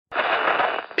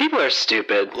People are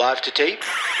stupid. Live to tape.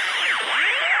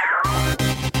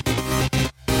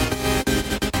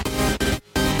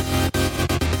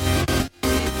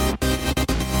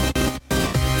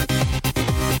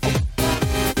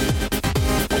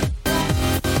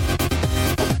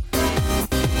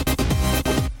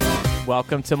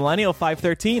 Welcome to Millennial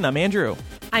 513. I'm Andrew.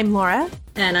 I'm Laura.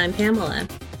 And I'm Pamela.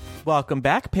 Welcome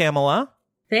back, Pamela.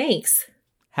 Thanks.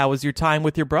 How was your time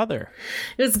with your brother?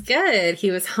 It was good.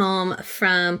 He was home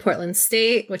from Portland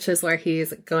State, which is where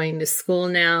he's going to school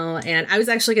now. And I was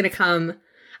actually going to come.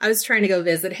 I was trying to go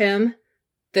visit him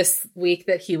this week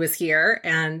that he was here.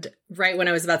 And right when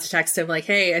I was about to text him, like,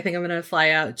 hey, I think I'm going to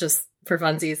fly out just for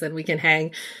funsies and we can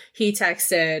hang, he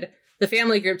texted the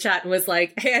family group chat and was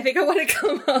like, hey, I think I want to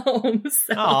come home.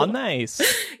 So, oh, nice.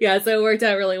 Yeah, so it worked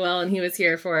out really well. And he was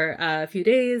here for a few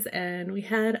days and we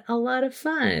had a lot of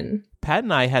fun. Pat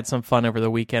and I had some fun over the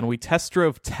weekend. We test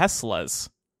drove Teslas.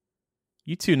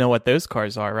 You two know what those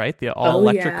cars are, right? The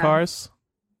all-electric cars?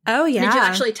 Oh, yeah. Did you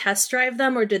actually test drive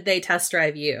them or did they test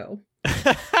drive you?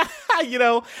 You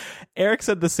know, Eric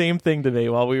said the same thing to me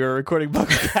while we were recording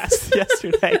podcast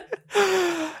yesterday.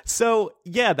 So,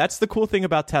 yeah, that's the cool thing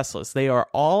about Teslas. They are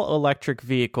all electric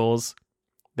vehicles.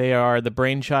 They are the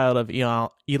brainchild of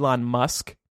Elon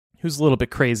Musk, who's a little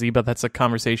bit crazy, but that's a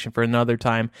conversation for another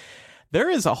time. There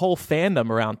is a whole fandom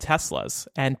around Teslas,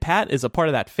 and Pat is a part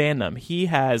of that fandom. He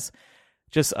has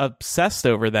just obsessed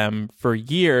over them for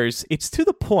years. It's to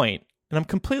the point, and I'm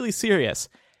completely serious,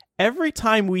 every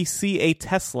time we see a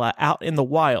Tesla out in the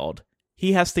wild,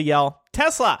 he has to yell,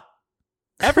 Tesla!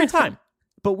 Every time.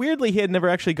 But weirdly, he had never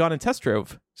actually gone and test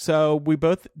drove. So we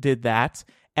both did that.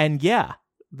 And yeah,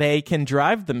 they can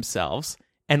drive themselves.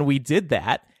 And we did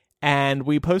that. And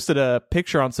we posted a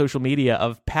picture on social media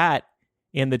of Pat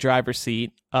in the driver's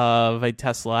seat of a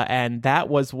Tesla. And that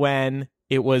was when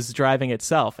it was driving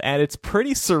itself. And it's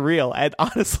pretty surreal and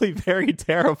honestly very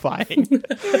terrifying.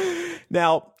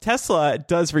 Now, Tesla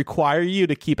does require you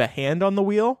to keep a hand on the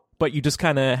wheel, but you just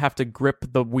kind of have to grip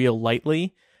the wheel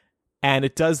lightly. And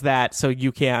it does that so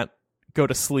you can't go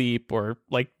to sleep or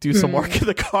like do some work in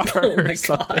the car or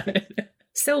something. God.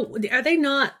 So are they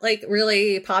not like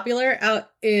really popular out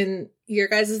in your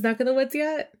guys' neck of the woods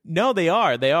yet? No, they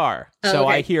are. They are. Oh, so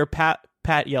okay. I hear Pat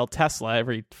yell Tesla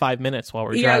every 5 minutes while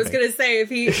we're driving. Yeah, I was going to say,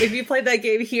 if you played that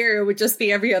game here, it would just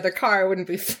be every other car. It wouldn't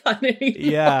be fun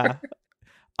anymore. Yeah.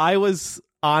 I was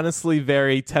honestly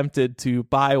very tempted to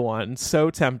buy one. So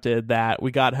tempted that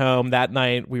we got home that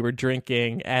night, we were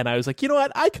drinking, and I was like, you know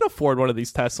what? I can afford one of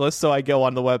these Teslas. So I go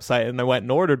on the website and I went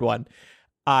and ordered one.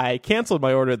 I canceled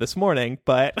my order this morning,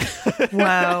 but...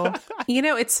 Wow. You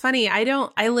know, it's funny.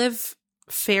 I live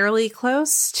fairly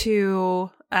close to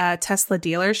a Tesla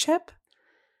dealership,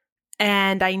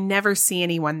 and I never see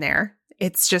anyone there.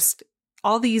 It's just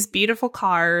all these beautiful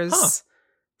cars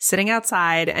sitting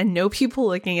outside and no people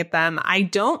looking at them. I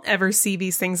don't ever see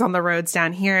these things on the roads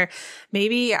down here.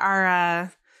 Maybe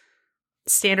our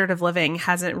standard of living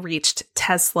hasn't reached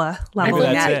Tesla level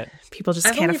yet. People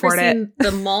just can't afford it. I've only seen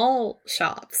the mall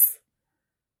shops.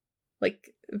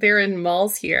 Like, they're in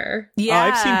malls here. Yeah.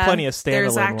 I've seen plenty of standalone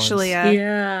There's actually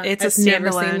ones. it's I've a never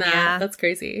standalone, seen that. yeah. That's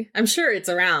crazy. I'm sure it's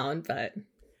around, but...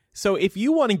 So if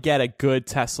you want to get a good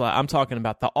Tesla, I'm talking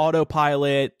about the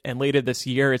autopilot, and later this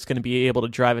year it's going to be able to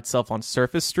drive itself on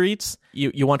surface streets.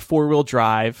 You want four-wheel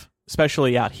drive,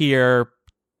 especially out here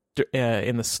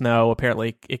in the snow.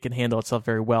 Apparently it can handle itself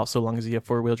very well so long as you have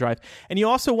four-wheel drive. And you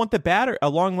also want a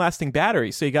long-lasting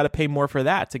battery, so you got to pay more for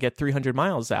that to get 300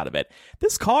 miles out of it.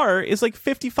 This car is like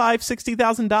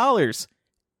 $55,000-$60,000,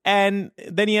 and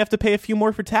then you have to pay a few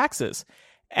more for taxes.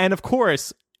 And of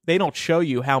course, they don't show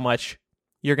you how much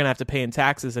you're going to have to pay in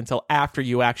taxes until after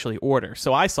you actually order.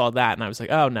 So I saw that and I was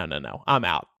like, oh, no, I'm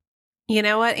out. You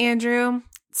know what, Andrew?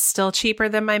 It's still cheaper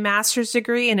than my master's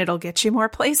degree, and it'll get you more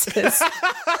places.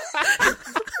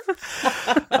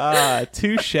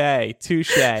 Touche.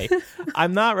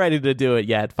 I'm not ready to do it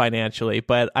yet financially,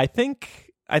 but I think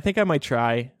I might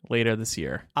try later this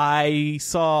year. Pat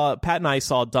and I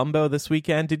saw Dumbo this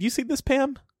weekend. Did you see this,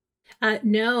 Pam?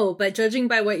 No, but judging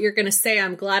by what you're going to say,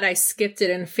 I'm glad I skipped it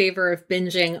in favor of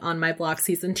binging on My Block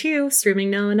Season 2,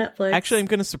 streaming now on Netflix. Actually, I'm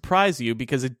going to surprise you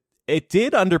because it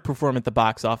did underperform at the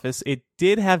box office. It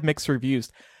did have mixed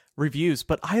reviews,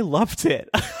 but I loved it.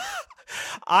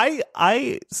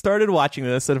 I started watching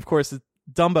this, and of course,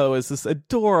 Dumbo is this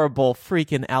adorable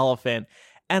freaking elephant,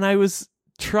 and I was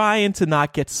trying to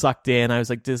not get sucked in. I was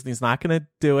like, Disney's not going to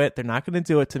do it. They're not going to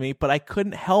do it to me, but I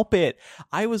couldn't help it.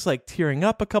 I was like tearing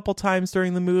up a couple times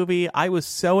during the movie. I was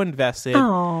so invested.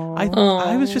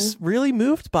 I was just really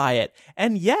moved by it.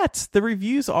 And yet the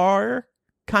reviews are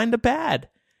kind of bad.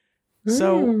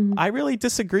 So I really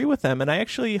disagree with them, and I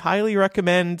actually highly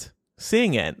recommend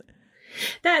seeing it.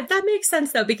 That makes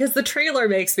sense, though, because the trailer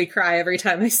makes me cry every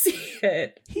time I see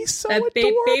it. He's so that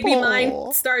adorable. Baby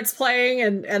Mine starts playing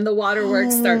and the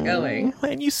waterworks start going.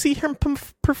 And you see him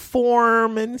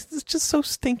perform, and it's just so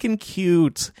stinking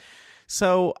cute.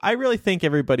 So I really think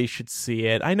everybody should see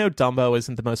it. I know Dumbo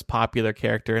isn't the most popular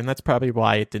character, and that's probably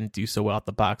why it didn't do so well at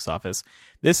the box office.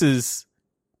 This is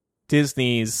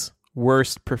Disney's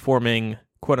worst performing,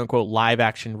 quote-unquote,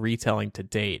 live-action retelling to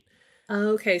date.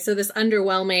 Okay, so this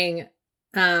underwhelming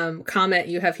comment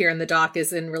you have here in the doc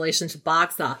is in relation to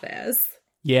box office.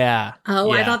 Yeah.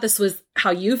 Oh, yeah. I thought this was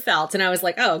how you felt, and I was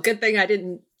like, oh, good thing I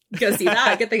didn't go see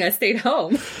that. Good thing I stayed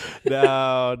home.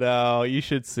 No, you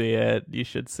should see it. You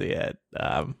should see it.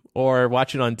 Or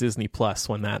watch it on Disney Plus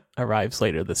when that arrives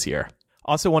later this year.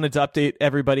 Also wanted to update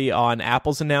everybody on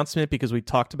Apple's announcement because we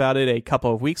talked about it a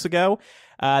couple of weeks ago.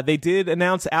 They did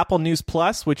announce Apple News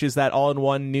Plus, which is that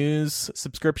all-in-one news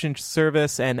subscription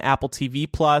service, and Apple TV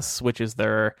Plus, which is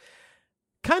their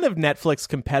kind of Netflix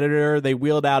competitor. They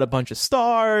wheeled out a bunch of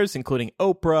stars, including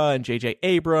Oprah and J.J.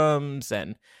 Abrams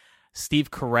and Steve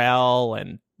Carell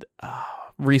and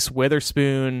Reese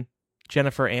Witherspoon,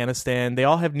 Jennifer Aniston. They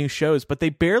all have new shows, but they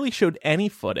barely showed any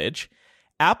footage.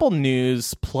 Apple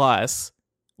News Plus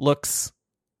looks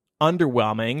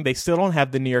underwhelming. They still don't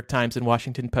have the New York Times and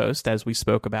Washington Post, as we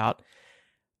spoke about.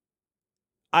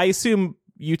 I assume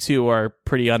you two are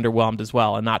pretty underwhelmed as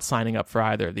well and not signing up for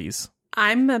either of these.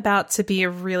 I'm about to be a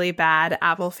really bad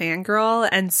Apple fangirl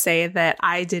and say that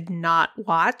I did not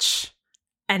watch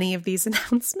any of these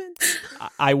announcements.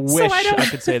 I wish I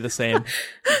could say the same.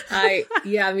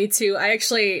 Yeah, me too. I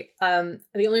actually, the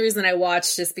only reason I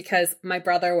watched is because my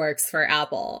brother works for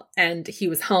Apple and he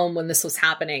was home when this was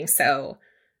happening. So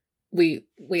we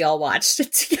all watched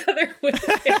it together with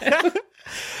him.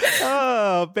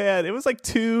 Oh man, it was like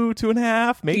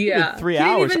 2.5, maybe like 3 hours.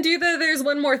 He didn't even do the "there's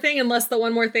one more thing" unless the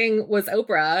one more thing was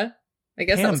Oprah. I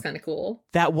guess that was kind of cool.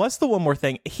 That was the one more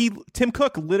thing. Tim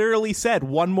Cook literally said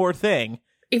one more thing.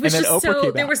 It was just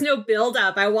so there was no build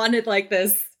up. I wanted like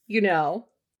this,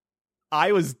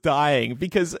 I was dying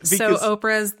because so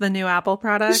Oprah's the new Apple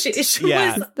product. She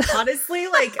was honestly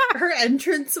like her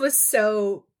entrance was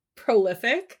so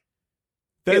prolific.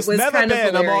 There's never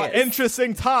been a more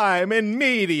interesting time in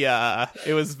media.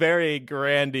 It was very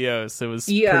grandiose. It was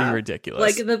pretty ridiculous.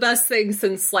 Like the best thing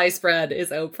since sliced bread is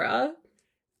Oprah.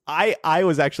 I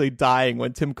was actually dying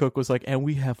when Tim Cook was like, and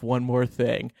we have one more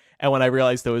thing. And when I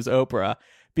realized it was Oprah,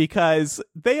 because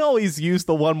they always use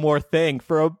the one more thing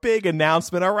for a big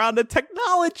announcement around a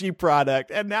technology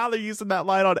product. And now they're using that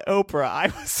line on Oprah.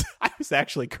 I was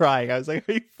actually crying. I was like,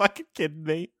 are you fucking kidding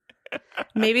me?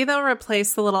 Maybe they'll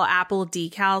replace the little Apple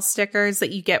decal stickers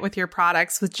that you get with your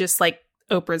products with just like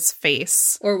Oprah's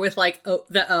face. Or with like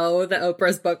the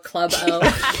Oprah's Book Club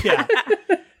O. Yeah.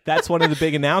 That's one of the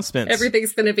big announcements.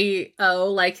 Everything's going to be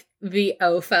like the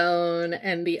O phone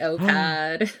and the O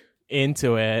pad.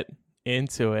 Into it.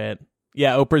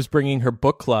 Yeah, Oprah's bringing her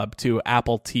book club to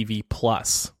Apple TV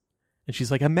Plus. And she's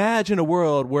like, imagine a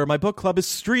world where my book club is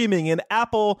streaming in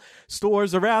Apple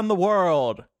stores around the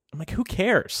world. I'm like, who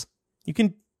cares? You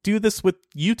can do this with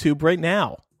YouTube right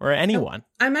now, or anyone.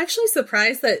 I'm actually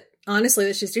surprised that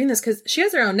she's doing this because she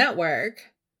has her own network.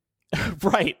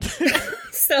 Right.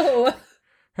 So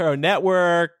her own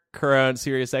network, her own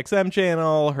Sirius XM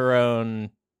channel, her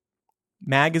own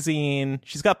magazine.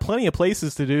 She's got plenty of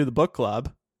places to do the book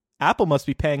club. Apple must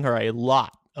be paying her a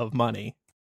lot of money.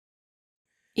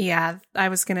 Yeah, I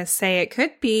was going to say it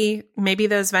could be. Maybe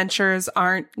those ventures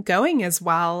aren't going as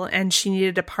well, and she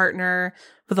needed to partner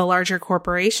with a larger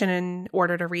corporation in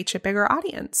order to reach a bigger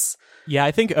audience. Yeah,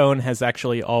 I think OWN has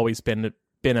actually always been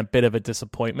a bit of a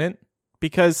disappointment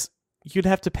because you'd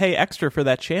have to pay extra for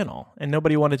that channel, and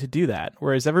nobody wanted to do that,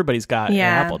 whereas everybody's got an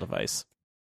Apple device.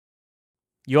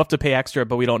 You have to pay extra,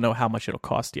 but we don't know how much it'll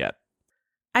cost yet.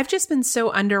 I've just been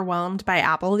so underwhelmed by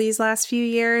Apple these last few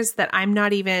years that I'm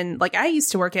not even, like, I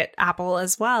used to work at Apple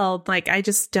as well. Like, I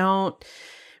just don't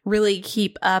really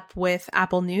keep up with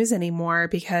Apple News anymore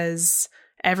because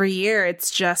every year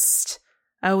it's just,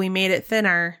 oh, we made it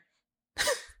thinner.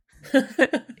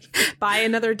 Buy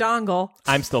another dongle.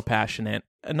 I'm still passionate.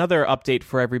 Another update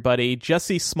for everybody.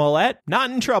 Jussie Smollett,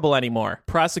 not in trouble anymore.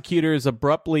 Prosecutors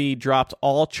abruptly dropped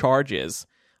all charges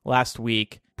last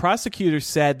week. Prosecutors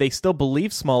said they still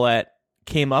believe Smollett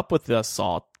came up with the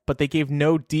assault, but they gave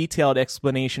no detailed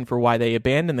explanation for why they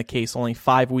abandoned the case only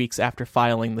 5 weeks after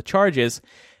filing the charges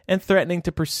and threatening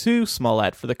to pursue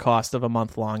Smollett for the cost of a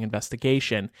month-long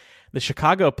investigation. The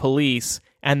Chicago police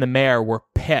and the mayor were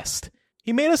pissed.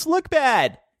 He made us look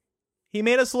bad. He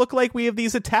made us look like we have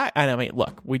these attacks. I mean,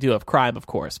 look, we do have crime, of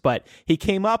course, but he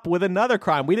came up with another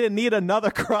crime. We didn't need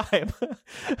another crime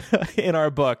in our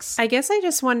books. I guess I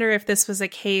just wonder if this was a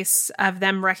case of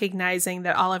them recognizing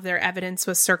that all of their evidence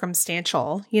was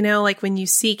circumstantial. You know, like when you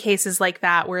see cases like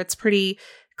that where it's pretty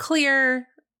clear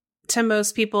to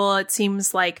most people, it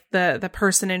seems like the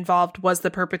person involved was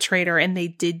the perpetrator and they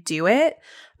did do it,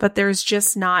 but there's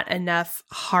just not enough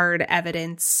hard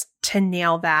evidence to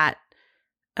nail that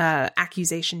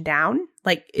accusation down.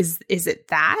 Like, is it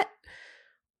that?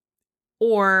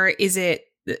 Or is it,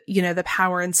 you know, the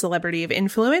power and celebrity of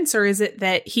influence? Or is it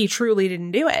that he truly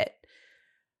didn't do it?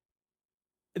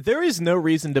 There is no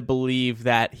reason to believe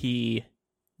that he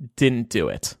didn't do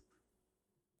it.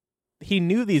 He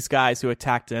knew these guys who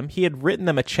attacked him. He had written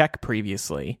them a check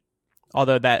previously.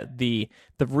 Although that the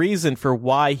reason for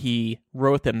why he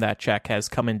wrote them that check has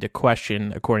come into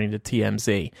question, according to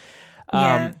TMZ.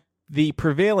 Yeah. The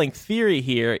prevailing theory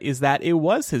here is that it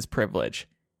was his privilege.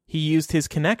 He used his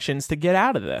connections to get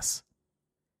out of this.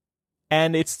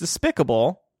 And it's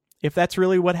despicable if that's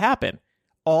really what happened.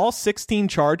 All 16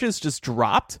 charges just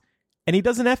dropped, and he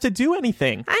doesn't have to do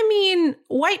anything. I mean,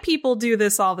 white people do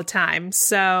this all the time,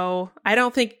 so I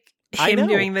don't think him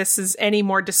doing this is any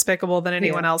more despicable than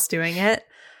anyone else doing it.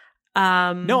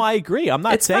 No, I agree. I'm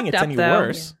not saying it's any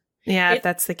worse. Yeah, if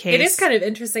that's the case. It is kind of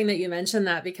interesting that you mentioned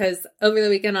that, because over the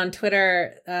weekend on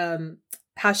Twitter,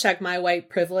 hashtag my white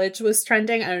privilege was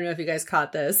trending. I don't know if you guys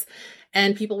caught this.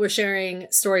 And people were sharing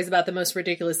stories about the most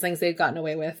ridiculous things they've gotten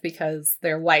away with because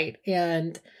they're white.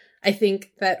 And I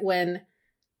think that when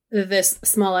this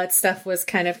Smollett stuff was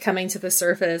kind of coming to the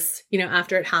surface, you know,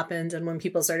 after it happened and when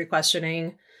people started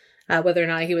questioning whether or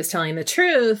not he was telling the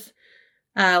truth,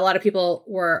 a lot of people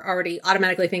were already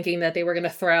automatically thinking that they were going to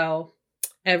throw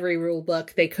every rule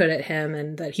book they could at him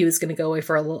and that he was going to go away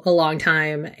for a long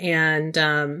time.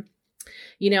 And,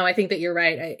 you know, I think that you're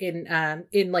right.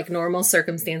 In like normal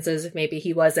circumstances, if maybe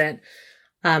he wasn't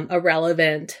a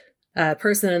relevant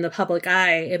person in the public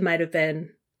eye, it might have been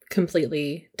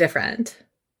completely different.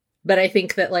 But I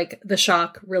think that like the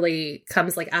shock really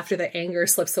comes like after the anger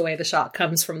slips away. The shock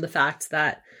comes from the fact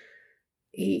that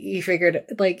he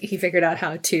figured out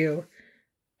how to,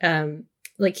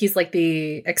 like he's like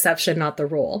the exception, not the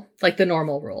rule, like the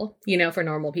normal rule, you know, for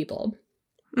normal people.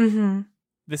 Mm-hmm.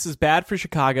 This is bad for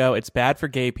Chicago. It's bad for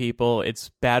gay people. It's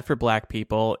bad for black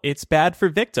people. It's bad for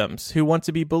victims who want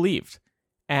to be believed.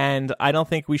 And I don't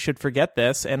think we should forget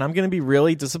this. And I'm going to be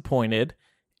really disappointed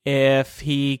if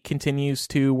he continues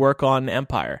to work on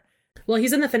Empire. Well,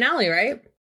 he's in the finale, right?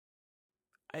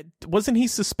 Wasn't he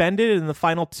suspended in the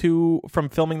final two from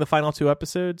filming the final two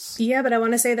episodes? Yeah, but I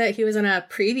want to say that he was in a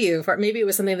preview for, maybe it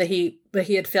was something that he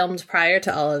had filmed prior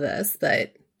to all of this,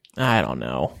 but I don't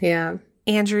know. Yeah.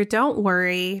 Andrew, don't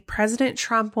worry. President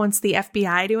Trump wants the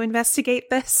FBI to investigate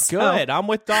this. Good. I'm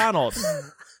with Donald.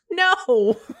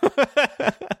 No.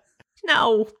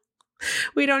 No.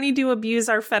 We don't need to abuse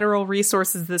our federal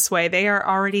resources this way. They are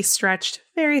already stretched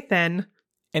very thin.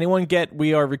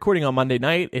 We are recording on Monday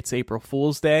night. It's April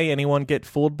Fool's Day. Anyone get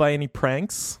fooled by any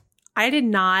pranks? I did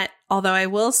not, although I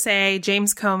will say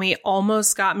James Comey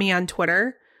almost got me on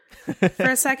Twitter for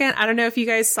a second. I don't know if you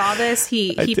guys saw this.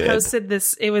 He posted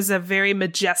this. It was a very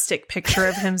majestic picture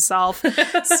of himself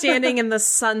standing in the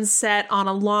sunset on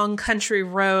a long country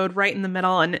road right in the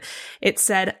middle. And it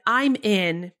said, "I'm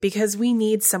in because we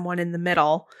need someone in the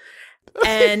middle."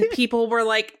 And people were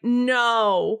like,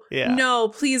 no,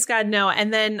 please God, no.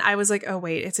 And then I was like, oh,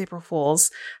 wait, it's April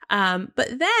Fool's.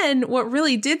 But then what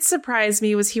really did surprise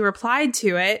me was he replied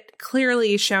to it,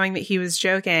 clearly showing that he was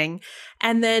joking,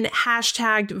 and then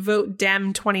hashtagged Vote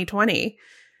Dem 2020.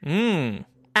 And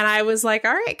I was like,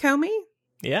 all right, Comey.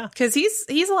 Yeah. Because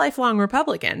he's a lifelong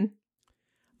Republican.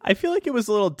 I feel like it was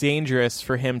a little dangerous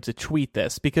for him to tweet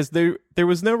this because there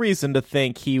was no reason to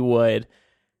think he would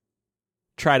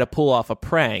try to pull off a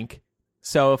prank.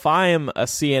 So if I am a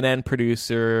CNN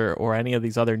producer or any of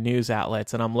these other news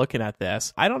outlets and I'm looking at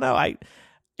this, I don't know.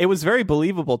 It was very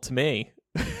believable to me.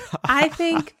 I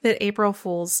think that April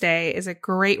Fool's Day is a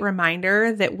great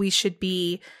reminder that we should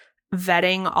be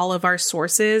vetting all of our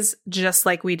sources just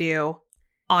like we do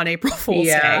on April Fool's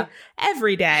Day.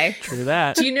 Every day. True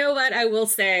that. Do you know what I will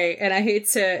say? And I hate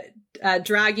to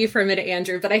drag you for a minute,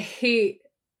 Andrew, but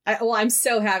I'm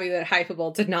so happy that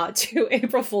Hypeable did not do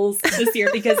April Fool's this year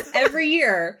because every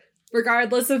year,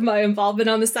 regardless of my involvement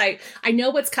on the site, I know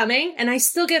what's coming and I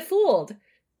still get fooled.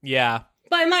 Yeah.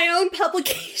 By my own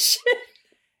publication.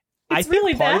 I think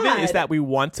really part bad. of it is that we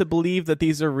want to believe that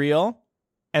these are real.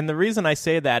 And the reason I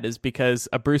say that is because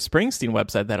a Bruce Springsteen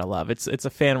website that I love, it's a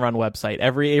fan-run website.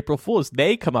 Every April Fool's,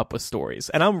 they come up with stories.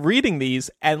 And I'm reading these,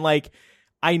 and, like,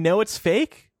 I know it's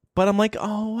fake, but I'm like,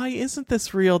 oh, why isn't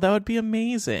this real? That would be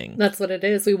amazing. That's what it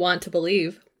is. We want to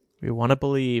believe. We want to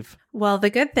believe. Well, the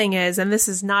good thing is, and this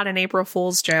is not an April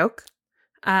Fool's joke,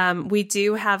 we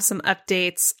do have some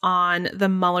updates on the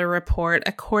Mueller report.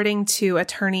 According to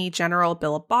Attorney General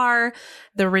Bill Barr,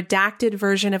 the redacted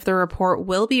version of the report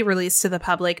will be released to the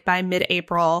public by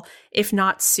mid-April, if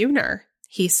not sooner,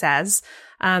 he says.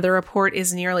 The report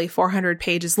is nearly 400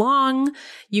 pages long.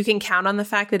 You can count on the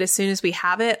fact that as soon as we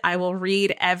have it, I will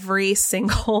read every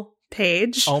single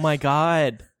page. Oh my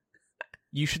God.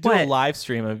 You should do a live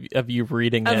stream of you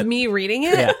reading it. Of me reading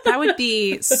it? Yeah. That would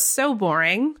be so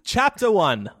boring. Chapter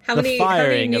 1. How many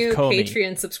new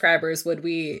Patreon subscribers would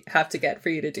we have to get for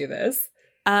you to do this?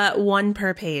 1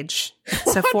 per page.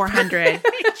 So 400.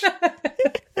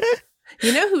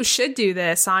 You know who should do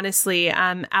this, honestly?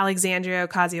 Alexandria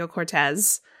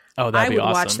Ocasio-Cortez. Oh, that'd be awesome. I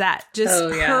would watch that.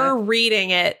 Just her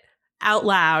reading it out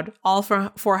loud, all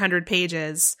for 400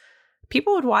 pages.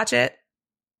 People would watch it.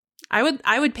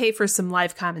 I would pay for some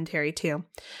live commentary too.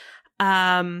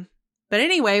 But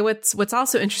anyway, what's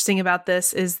also interesting about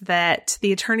this is that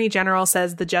the Attorney General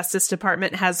says the Justice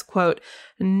Department has, quote,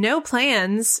 no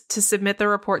plans to submit the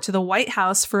report to the White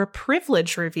House for a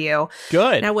privilege review.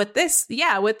 Good. Now, what this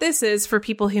is, for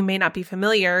people who may not be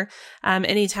familiar,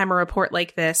 anytime a report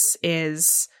like this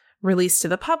is released to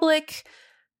the public,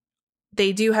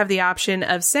 they do have the option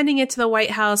of sending it to the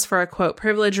White House for a, quote,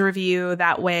 privilege review.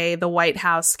 That way, the White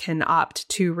House can opt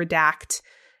to redact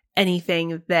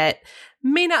anything that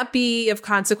may not be of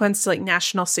consequence to, like,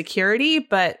 national security,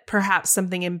 but perhaps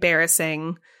something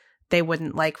embarrassing they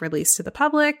wouldn't like released to the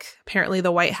public. Apparently,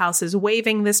 the White House is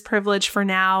waiving this privilege for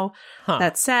now. Huh.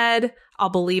 That said, I'll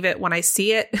believe it when I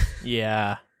see it.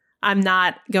 Yeah. I'm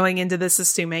not going into this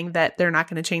assuming that they're not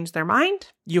going to change their mind.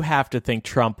 You have to think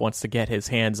Trump wants to get his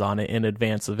hands on it in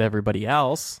advance of everybody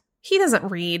else. He doesn't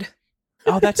read.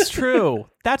 Oh, that's true.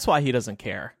 That's why he doesn't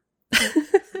care.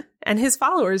 And his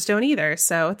followers don't either,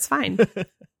 so it's fine.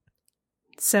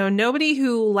 So nobody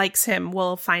who likes him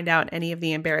will find out any of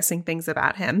the embarrassing things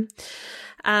about him.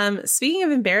 Speaking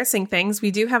of embarrassing things,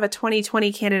 we do have a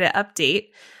 2020 candidate update.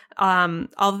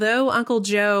 Although Uncle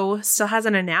Joe still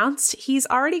hasn't announced, he's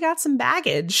already got some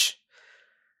baggage.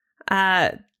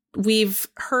 We've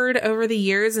heard over the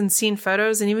years and seen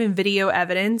photos and even video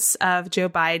evidence of Joe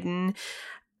Biden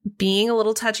being a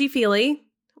little touchy-feely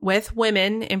with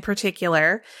women in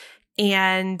particular.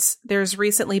 And there's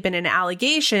recently been an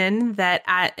allegation that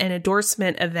at an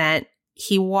endorsement event,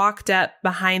 he walked up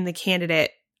behind the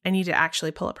candidate. I need to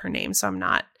actually pull up her name, so I'm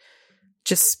not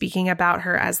just speaking about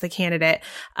her as the candidate.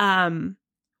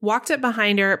 Walked up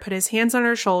behind her, put his hands on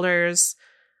her shoulders,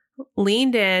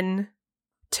 leaned in,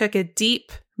 took a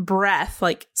deep breath,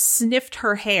 like sniffed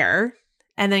her hair,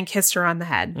 and then kissed her on the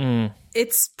head. Mm.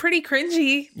 It's pretty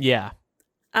cringy. Yeah.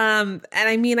 And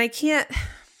I mean, I can't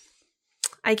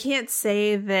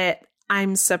say that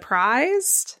I'm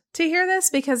surprised to hear this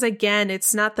because, again,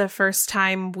 it's not the first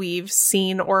time we've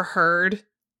seen or heard,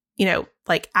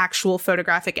 like actual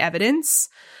photographic evidence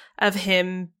of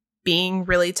him being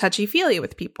really touchy-feely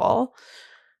with people.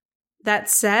 That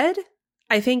said,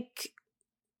 I think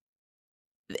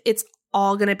it's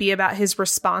all going to be about his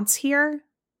response here.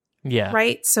 Yeah.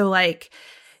 Right? So, like,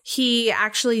 he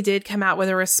actually did come out with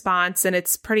a response, and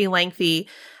it's pretty lengthy.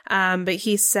 But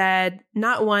he said,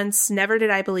 "Not once, never did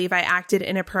I believe I acted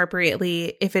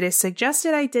inappropriately. If it is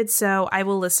suggested I did so, I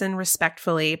will listen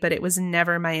respectfully, but it was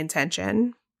never my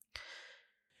intention."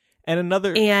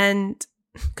 And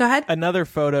go ahead. Another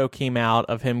photo came out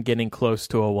of him getting close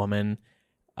to a woman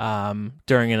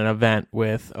during an event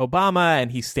with Obama,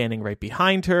 and he's standing right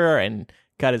behind her and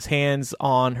got his hands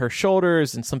on her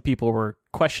shoulders, and some people were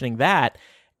questioning that.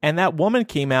 And that woman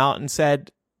came out and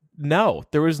said, no,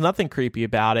 there was nothing creepy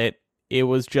about it. It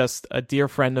was just a dear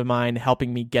friend of mine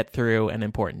helping me get through an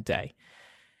important day.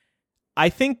 I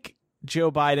think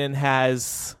Joe Biden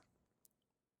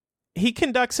he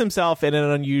conducts himself in an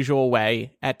unusual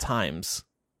way at times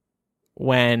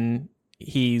when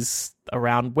he's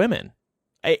around women.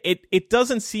 It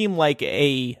doesn't seem like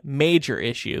a major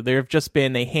issue. There have just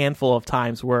been a handful of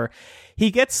times where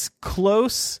he gets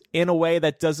close in a way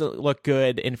that doesn't look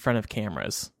good in front of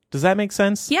cameras. Does that make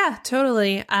sense? Yeah,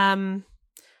 totally.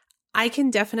 I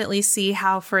can definitely see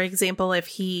how, for example,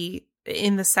 if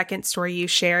in the second story you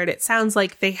shared, it sounds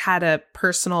like they had a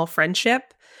personal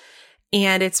friendship.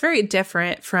 And it's very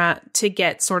different to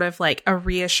get sort of like a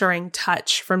reassuring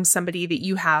touch from somebody that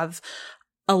you have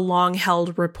a long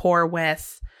held rapport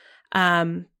with.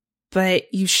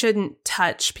 but you shouldn't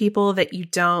touch people that you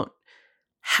don't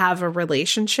have a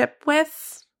relationship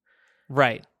with.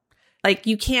 Right. Like,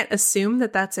 you can't assume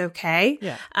that that's okay.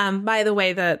 Yeah. By the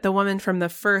way, the woman from the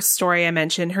first story I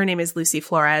mentioned, her name is Lucy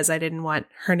Flores. I didn't want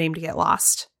her name to get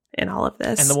lost in all of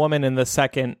this. And the woman in the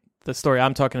story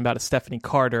I'm talking about is Stephanie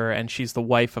Carter, and she's the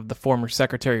wife of the former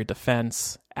Secretary of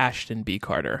Defense, Ashton B.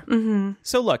 Carter. Mm-hmm.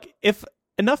 So look, if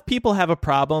enough people have a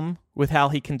problem with how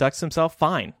he conducts himself,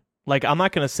 fine. Like, I'm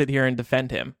not going to sit here and defend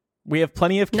him. We have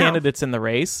plenty of candidates in the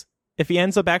race. If he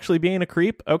ends up actually being a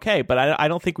creep, okay, but I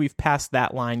don't think we've passed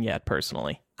that line yet,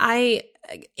 personally.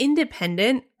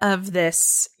 Independent of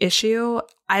this issue,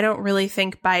 I don't really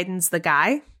think Biden's the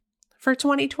guy for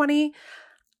 2020.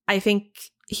 I think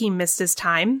he missed his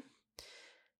time.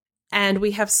 And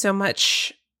we have so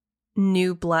much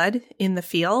new blood in the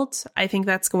field. I think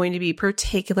that's going to be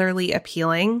particularly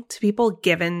appealing to people,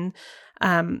 given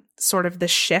sort of the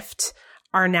shift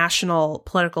our national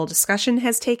political discussion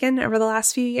has taken over the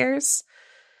last few years.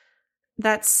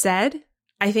 That said,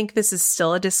 I think this is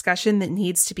still a discussion that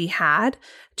needs to be had.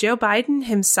 Joe Biden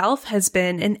himself has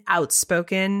been an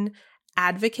outspoken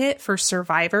advocate for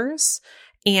survivors,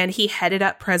 and he headed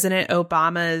up President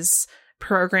Obama's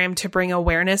program to bring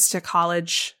awareness to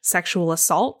college sexual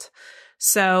assault.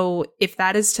 So if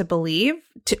that is to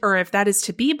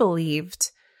be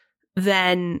believed,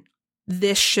 then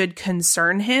this should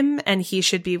concern him, and he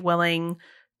should be willing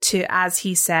to, as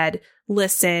he said,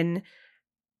 listen,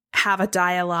 have a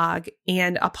dialogue,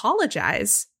 and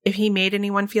apologize if he made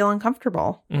anyone feel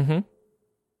uncomfortable. Mm-hmm.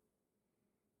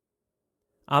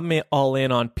 I'm all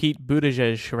in on Pete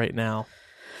Buttigieg right now.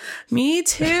 Me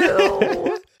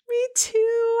too. Me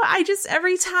too.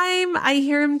 Every time I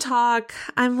hear him talk,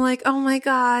 I'm like, oh my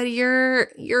God,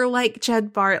 you're like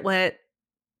Jed Bartlett.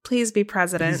 Please be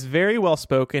president. He's very well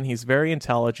spoken. He's very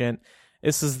intelligent.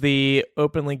 This is the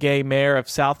openly gay mayor of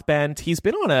South Bend. He's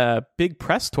been on a big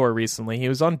press tour recently. He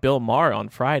was on Bill Maher on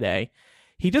Friday.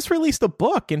 He just released a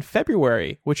book in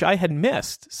February, which I had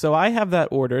missed. So I have that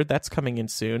ordered. That's coming in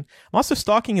soon. I'm also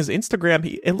stalking his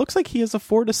Instagram. It looks like he has a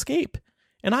Ford Escape.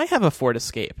 And I have a Ford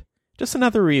Escape. Just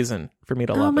another reason for me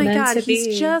to love him. Oh my God,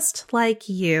 he's just like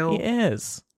you. He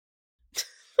is.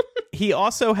 He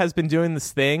also has been doing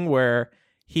this thing where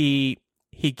he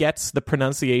gets the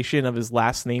pronunciation of his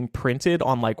last name printed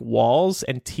on like walls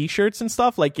and t-shirts and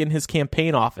stuff, like in his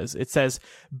campaign office. It says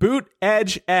boot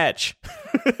edge edge.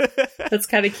 That's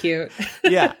kind of cute.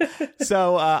 Yeah.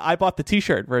 So I bought the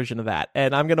t-shirt version of that,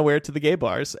 and I'm going to wear it to the gay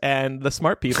bars, and the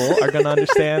smart people are going to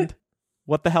understand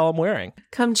what the hell I'm wearing.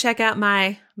 Come check out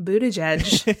my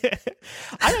Buttigieg.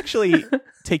 I actually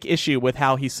take issue with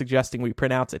how he's suggesting we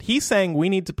pronounce it. He's saying we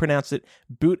need to pronounce it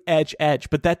boot edge edge,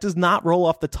 but that does not roll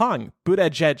off the tongue. Boot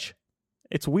edge edge.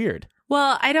 It's weird.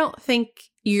 Well, I don't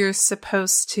think you're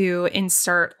supposed to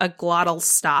insert a glottal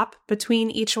stop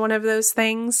between each one of those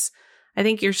things. I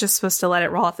think you're just supposed to let it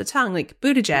roll off the tongue, like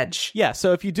Buttigieg. Yeah,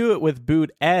 so if you do it with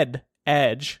boot ed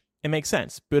edge, it makes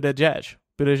sense. Buttigieg.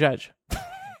 Buttigieg.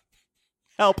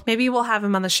 Help. Maybe we'll have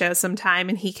him on the show sometime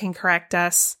and he can correct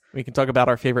us. We can talk about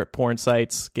our favorite porn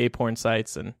sites, gay porn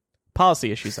sites, and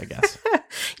policy issues, I guess.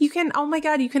 You can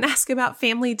ask about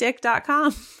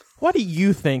FamilyDick.com. What do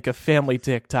you think of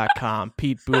FamilyDick.com,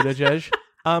 Pete Buttigieg?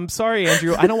 Sorry,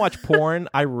 Andrew, I don't watch porn.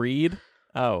 I read.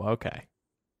 Oh, okay.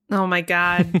 Oh my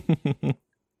God.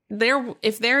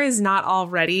 If there is not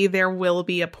already, there will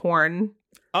be a porn.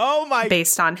 Oh my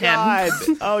based on God.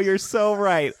 him. Oh, you're so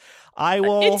right. I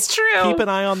will It's true. keep an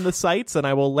eye on the sites, and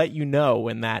I will let you know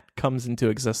when that comes into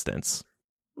existence.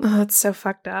 Oh, it's so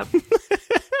fucked up.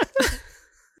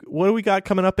 What do we got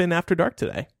coming up in After Dark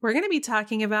today? We're going to be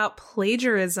talking about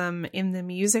plagiarism in the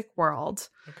music world.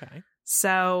 Okay.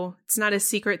 So it's not a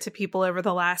secret to people over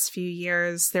the last few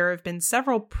years. There have been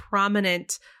several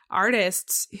prominent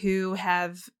artists who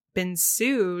have been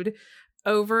sued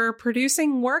over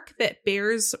producing work that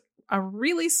bears a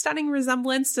really stunning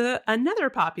resemblance to another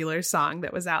popular song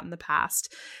that was out in the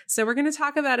past. So we're going to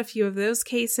talk about a few of those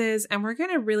cases, and we're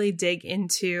going to really dig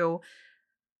into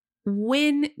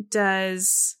when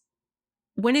is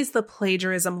the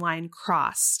plagiarism line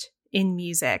crossed in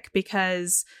music,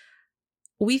 because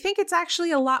we think it's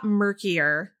actually a lot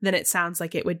murkier than it sounds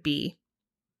like it would be.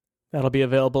 That'll be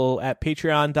available at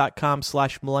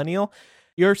patreon.com/millennial.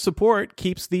 Your support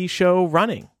keeps the show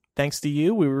running. Thanks to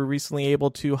you, we were recently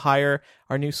able to hire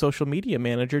our new social media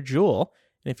manager, Jewel.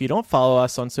 And if you don't follow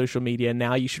us on social media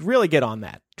now, you should really get on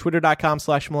that.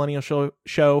 Twitter.com/millennial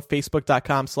show,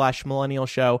 Facebook.com/millennial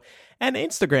show, and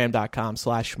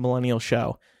Instagram.com/millennial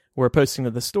show. We're posting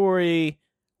to the story.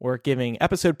 We're giving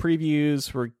episode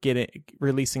previews. We're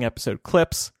releasing episode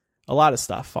clips. A lot of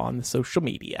stuff on the social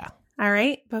media. All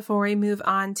right. Before we move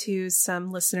on to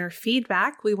some listener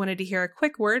feedback, we wanted to hear a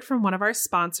quick word from one of our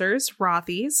sponsors,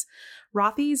 Rothy's.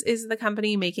 Rothy's is the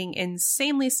company making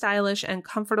insanely stylish and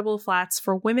comfortable flats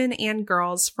for women and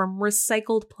girls from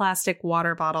recycled plastic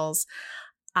water bottles.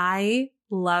 I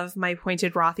love my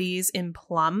pointed Rothy's in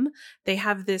plum. They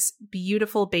have this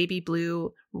beautiful baby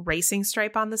blue racing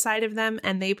stripe on the side of them,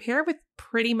 and they pair with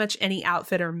pretty much any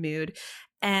outfit or mood.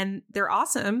 And they're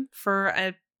awesome for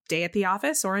a day at the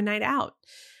office or a night out.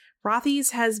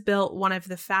 Rothy's has built one of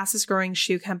the fastest growing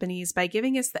shoe companies by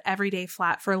giving us the everyday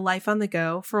flat for life on the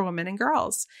go for women and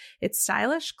girls. It's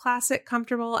stylish, classic,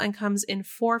 comfortable, and comes in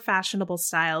 4 fashionable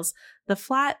styles: the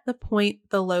flat, the point,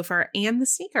 the loafer, and the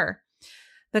sneaker.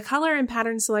 The color and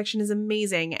pattern selection is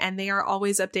amazing, and they are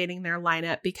always updating their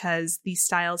lineup because these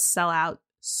styles sell out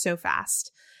so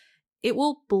fast. It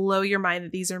will blow your mind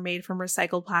that these are made from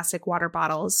recycled plastic water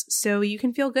bottles, so you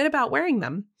can feel good about wearing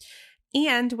them.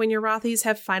 And when your Rothy's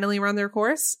have finally run their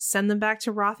course, send them back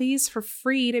to Rothy's for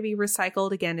free to be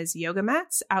recycled again as yoga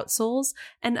mats, outsoles,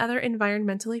 and other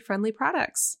environmentally friendly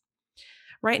products.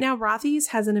 Right now, Rothy's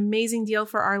has an amazing deal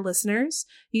for our listeners.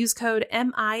 Use code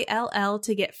MILL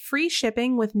to get free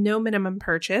shipping with no minimum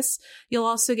purchase. You'll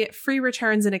also get free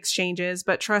returns and exchanges,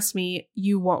 but trust me,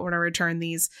 you won't want to return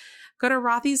these. Go to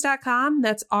rothys.com,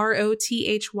 that's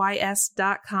ROTHYS.com,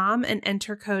 and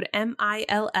enter code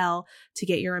MILL to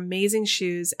get your amazing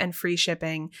shoes and free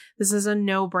shipping. This is a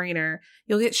no-brainer.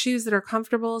 You'll get shoes that are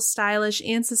comfortable, stylish,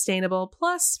 and sustainable,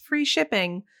 plus free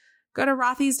shipping. Go to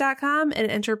rothys.com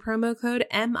and enter promo code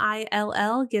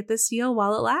MILL. Get this deal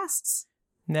while it lasts.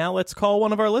 Now let's call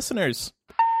one of our listeners.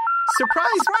 Surprise!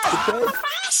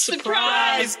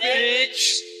 Surprise,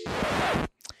 bitch!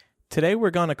 Today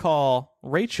we're going to call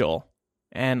Rachel,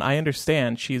 and I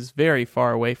understand she's very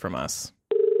far away from us.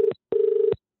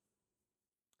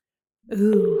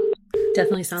 Ooh.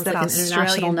 Definitely sounds like an international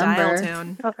Australian dial number.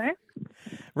 tone. Okay.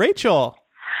 Rachel!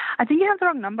 I think you have the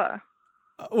wrong number.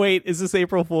 Wait, is this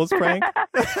April Fool's prank?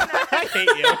 I hate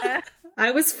you.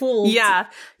 I was fooled. Yeah,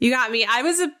 you got me. I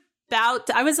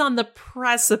was on the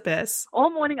precipice. All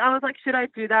morning I was like, should I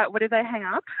do that? What if they hang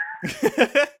up?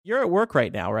 You're at work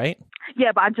right now, right?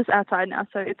 Yeah, but I'm just outside now,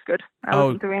 so it's good. I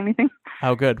wasn't doing anything.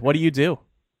 Oh, good. What do you do?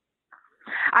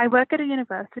 I work at a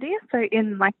university, so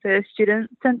in like the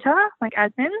student center, like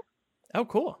admin. Oh,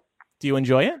 cool. Do you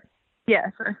enjoy it?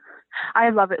 Yeah, so I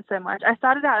love it so much. I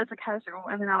started out as a casual,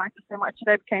 and then I liked it so much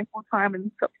that I became full-time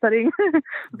and stopped studying. It's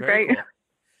Very great.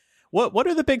 Cool. What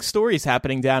are the big stories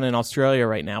happening down in Australia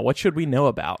right now? What should we know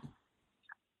about?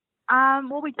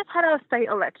 Well, we just had our state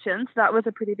election, so that was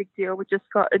a pretty big deal. We just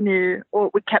got we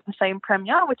kept the same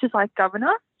premier, which is like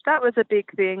governor. That was a big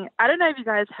thing. I don't know if you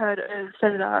guys heard of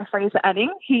Senator Fraser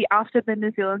Anning. After the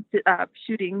New Zealand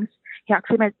shootings, he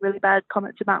actually made really bad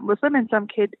comments about Muslim, and some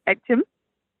kid egged him.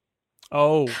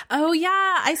 Oh,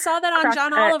 yeah, I saw that on Cracked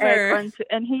John an Oliver. egg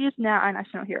and he is now our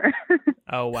national hero.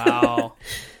 Oh, wow.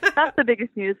 That's the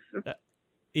biggest news.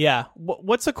 Yeah.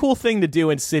 What's a cool thing to do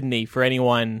in Sydney for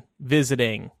anyone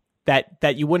visiting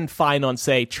that you wouldn't find on,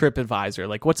 say, TripAdvisor?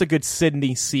 Like, what's a good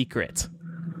Sydney secret?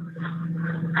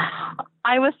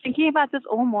 I was thinking about this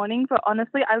all morning, but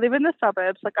honestly, I live in the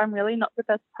suburbs. Like, I'm really not the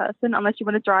best person unless you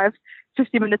want to drive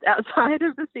 50 minutes outside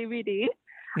of the CBD.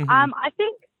 Mm-hmm. I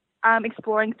think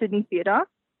exploring Sydney theatre.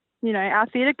 You know, our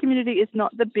theatre community is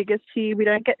not the biggest here. We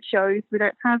don't get shows. We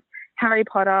don't have Harry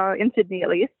Potter in Sydney, at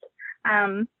least.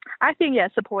 I think,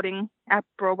 supporting our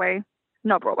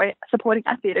supporting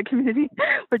our theatre community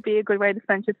would be a good way to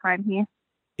spend your time here.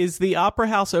 Is the Opera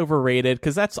House overrated?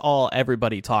 Because that's all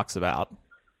everybody talks about.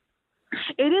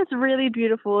 It is really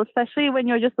beautiful, especially when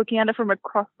you're just looking at it from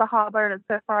across the harbour and it's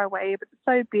so far away, but it's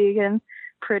so big and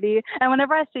pretty. And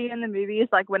whenever I see it in the movies,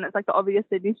 like when it's like the obvious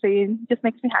Sydney scene, it just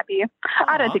makes me happy.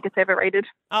 I don't think it's overrated.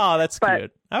 Oh, that's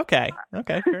cute. Okay,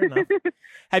 fair enough.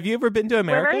 Have you ever been to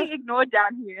America? We're very ignored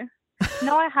down here.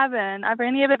 No, I haven't. I've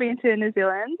only ever been to New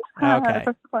Zealand. Okay.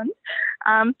 For fun.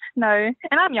 No,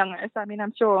 and I'm younger, so I mean,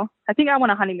 I'm sure. I think I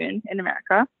want a honeymoon in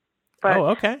America. But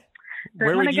okay.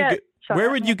 Where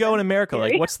would you go in America?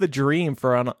 Like, what's the dream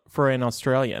for an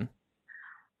Australian?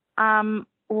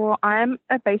 Well, I'm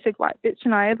a basic white bitch,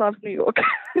 and I love New York,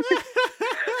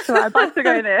 so I'd like to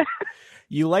go there.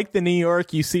 You like the New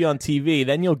York you see on TV,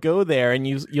 then you'll go there and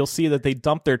you'll see that they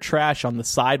dump their trash on the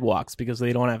sidewalks because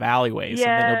they don't have alleyways, and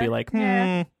then you'll be like,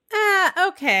 okay.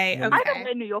 I don't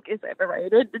think New York is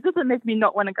overrated. It doesn't make me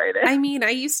not want to go there. I mean, I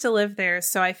used to live there,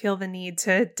 so I feel the need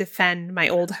to defend my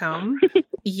old home.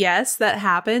 Yes, that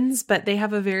happens, but they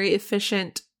have a very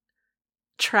efficient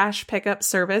trash pickup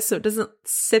service, so it doesn't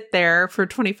sit there for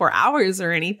 24 hours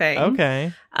or anything.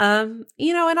 Okay.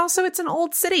 And also it's an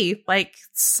old city. Like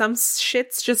some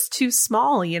shit's just too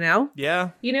small, Yeah.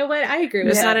 You know what? I agree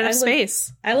with There's that. not enough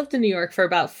space. I lived in New York for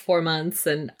about 4 months,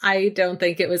 and I don't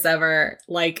think it was ever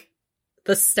like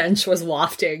the stench was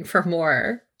wafting for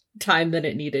more time than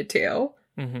it needed to.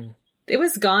 Mm-hmm. It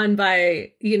was gone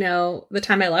by, the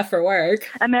time I left for work.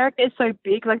 America is so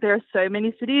big. Like, there are so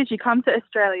many cities. You come to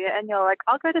Australia and you're like,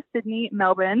 I'll go to Sydney,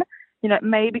 Melbourne,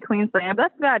 maybe Queensland. But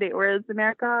that's about it. Whereas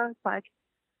America, it's like,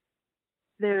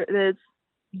 there's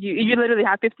you literally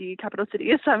have 50 capital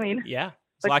cities. I mean, yeah,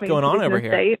 there's a lot going on over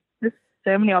here. State. There's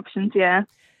so many options. Yeah,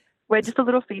 we're just a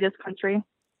little fetus country.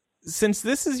 Since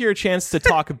this is your chance to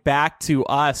talk back to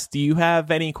us, do you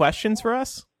have any questions for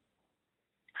us?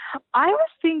 I was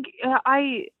thinking,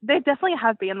 there definitely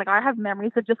have been. Like, I have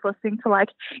memories of just listening to like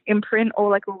Imprint or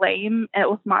like Lame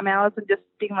or Smart Mouths and just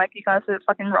being like, you guys are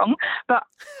fucking wrong. But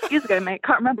years ago, mate,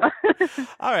 can't remember.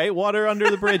 All right, water under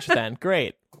the bridge then.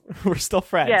 Great. We're still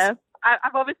friends. Yeah,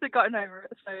 I've obviously gotten over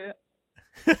it.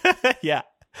 So yeah.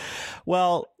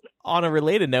 Well, on a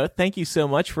related note, thank you so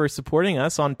much for supporting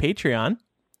us on Patreon.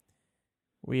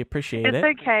 We appreciate it.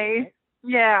 It's okay.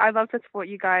 Yeah, I love to support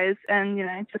you guys and,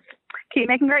 just keep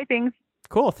making great things.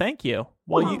 Cool, thank you.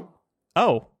 Well,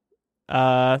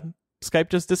 Skype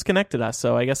just disconnected us,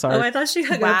 so I guess our... Oh, I thought she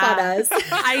hung up on us.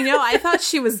 I know, I thought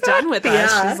she was done with us.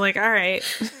 Yeah. She's like, all right.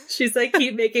 She's like,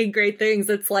 keep making great things.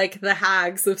 It's like the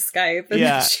hags of Skype. And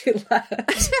then she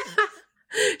left.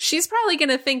 She's probably going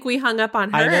to think we hung up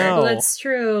on her. I know. Well, that's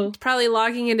true. Probably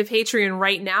logging into Patreon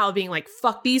right now being like,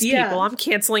 fuck these people. I'm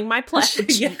canceling my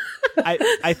pledge. Yeah.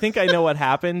 I think I know what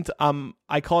happened.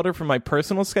 I called her from my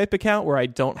personal Skype account where I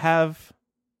don't have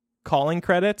calling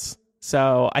credits.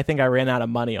 So I think I ran out of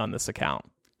money on this account.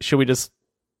 Should we just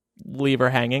leave her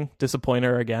hanging? Disappoint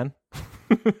her again?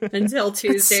 Until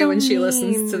Tuesday when she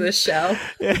listens to this show.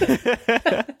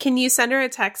 Can you send her a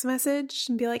text message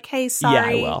and be like, hey, sorry? Yeah,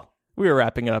 I will. We were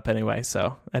wrapping it up anyway,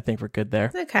 so I think we're good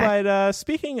there. Okay. But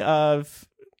speaking of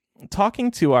talking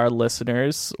to our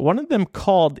listeners, one of them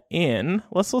called in.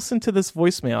 Let's listen to this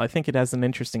voicemail. I think it has an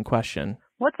interesting question.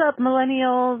 What's up,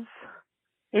 millennials?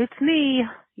 It's me,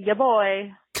 ya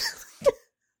boy.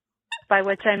 By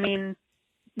which I mean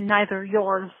neither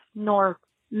yours nor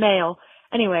male.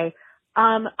 Anyway,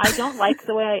 I don't like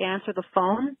the way I answer the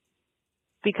phone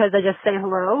because I just say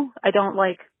hello. I don't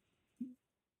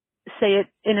say it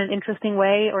in an interesting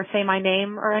way or say my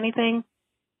name or anything.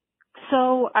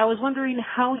 So I was wondering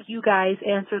how you guys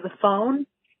answer the phone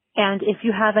and if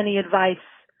you have any advice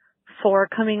for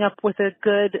coming up with a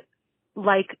good,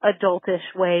 adultish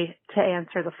way to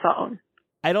answer the phone.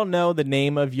 I don't know the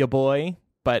name of your boy,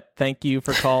 but thank you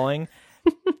for calling.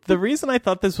 The reason I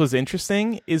thought this was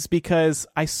interesting is because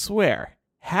I swear,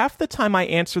 half the time I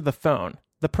answer the phone,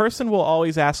 the person will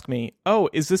always ask me, oh,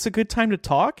 is this a good time to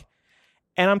talk?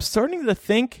 And I'm starting to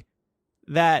think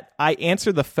that I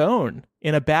answer the phone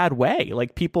in a bad way.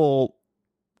 Like people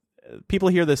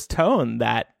hear this tone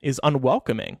that is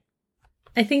unwelcoming.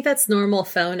 I think that's normal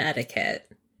phone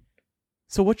etiquette.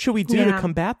 So what should we do to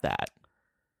combat that?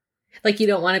 Like, you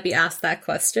don't want to be asked that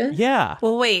question? Yeah.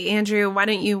 Well, wait, Andrew, why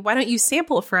don't you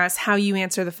sample for us how you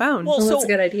answer the phone? Well, that's a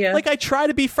good idea. I try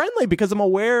to be friendly because I'm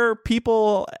aware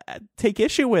people take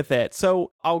issue with it.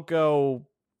 So I'll go,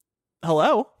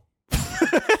 hello.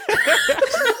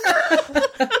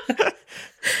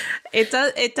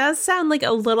 It does sound like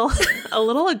a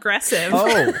little aggressive.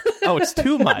 Oh, it's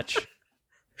too much.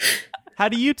 How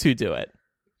do you two do it?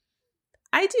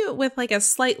 I do it with a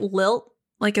slight lilt,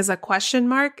 as a question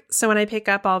mark. So when I pick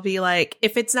up, I'll be like,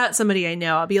 if it's not somebody I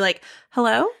know, I'll be like,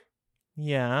 hello?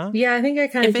 Yeah. Yeah, I think I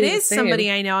kind of If it is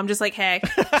somebody I know, I'm just like, hey.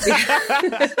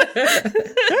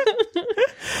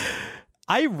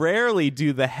 I rarely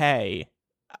do the hey.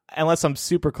 Unless I'm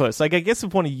super close. I guess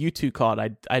if one of you two called,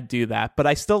 I'd do that. But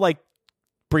I still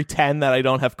pretend that I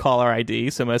don't have caller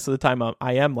ID. So most of the time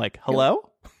I am like,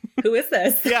 hello? Who is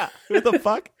this? Yeah. Who the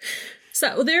fuck?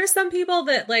 So there are some people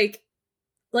that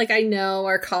I know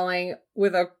are calling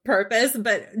with a purpose.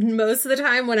 But most of the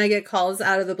time when I get calls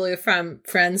out of the blue from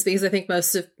friends, because I think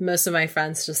most of my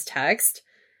friends just text,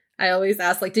 I always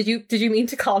ask, did you mean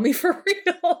to call me for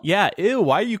real? Yeah. Ew.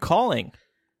 Why are you calling?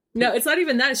 No, it's not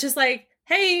even that. It's just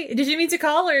hey, did you mean to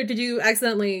call or did you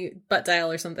accidentally butt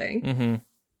dial or something? Mm-hmm.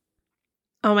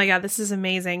 Oh my God, this is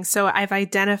amazing. So I've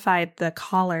identified the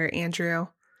caller, Andrew.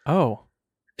 Oh.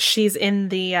 She's in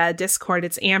the Discord.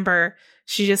 It's Amber.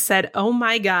 She just said, oh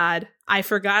my God, I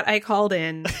forgot I called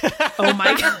in. Oh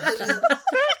my God.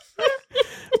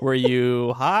 Were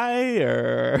you high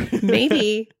or?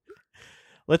 Maybe.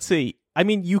 Let's see. I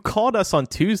mean, you called us on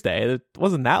Tuesday. It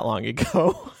wasn't that long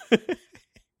ago.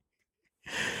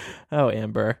 Oh,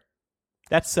 Amber.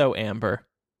 That's so Amber.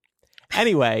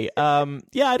 Anyway,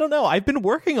 yeah, I don't know. I've been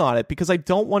working on it because I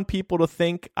don't want people to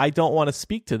think I don't want to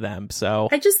speak to them. So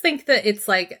I just think that it's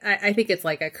like, I think it's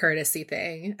like a courtesy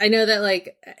thing. I know that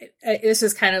like, this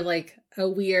is kind of like a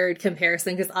weird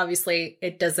comparison because obviously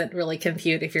it doesn't really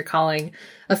compute if you're calling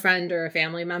a friend or a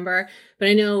family member. But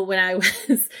I know when I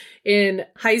was in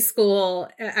high school,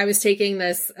 I was taking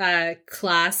this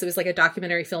class. It was like a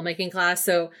documentary filmmaking class.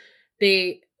 So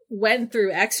they went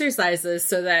through exercises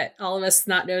so that all of us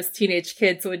snot-nosed teenage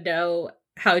kids would know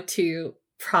how to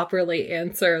properly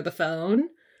answer the phone.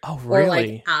 Oh, really? Or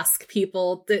like ask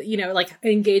people to, you know, like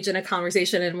engage in a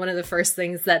conversation. And one of the first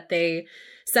things that they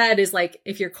said is like,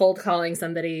 if you're cold calling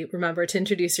somebody, remember to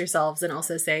introduce yourselves and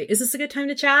also say, is this a good time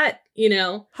to chat? You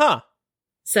know? Huh.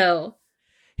 So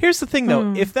here's the thing,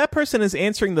 though. If that person is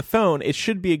answering the phone, it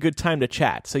should be a good time to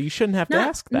chat. So you shouldn't have to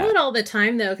ask that. Not all the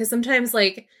time, though, because sometimes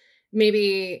like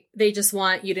maybe they just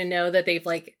want you to know that they've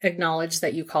like acknowledged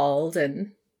that you called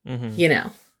and, you know,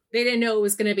 they didn't know it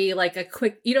was going to be like a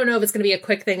quick, you don't know if it's going to be a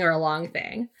quick thing or a long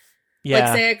thing. Yeah.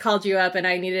 Like say I called you up and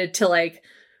I needed to like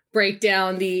break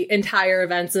down the entire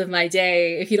events of my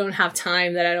day. If you don't have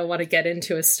time, then I don't want to get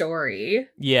into a story.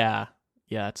 Yeah.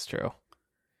 Yeah, that's true.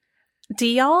 Do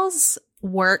y'all's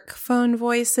work phone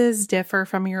voices differ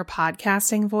from your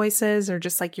podcasting voices or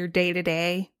just like your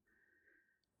day-to-day?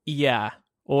 Yeah.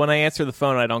 Well, when I answer the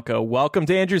phone, I don't go, welcome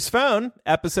to Andrew's phone,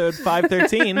 episode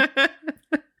 513.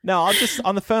 No, I'll just,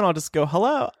 on the phone, I'll just go,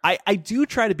 hello. I do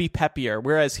try to be peppier,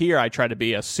 whereas here I try to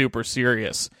be a super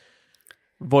serious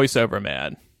voiceover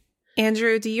man.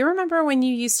 Andrew, do you remember when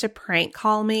you used to prank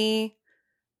call me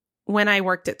when I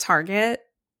worked at Target?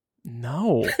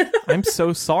 No, I'm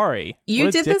so sorry.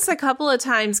 You did this a couple of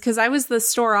times because I was the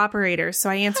store operator, so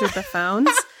I answered the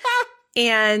phones.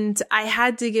 And I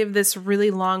had to give this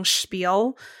really long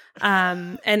spiel.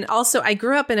 And also, I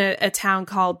grew up in a town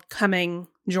called Cumming,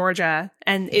 Georgia.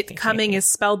 And Cumming is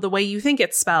spelled the way you think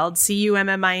it's spelled,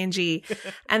 Cumming.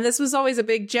 And this was always a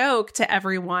big joke to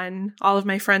everyone, all of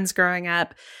my friends growing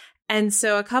up. And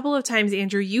so a couple of times,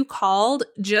 Andrew, you called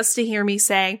just to hear me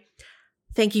say,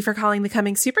 thank you for calling the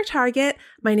Cumming Super Target.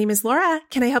 My name is Laura.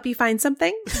 Can I help you find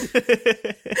something?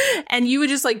 And you would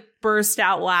just like burst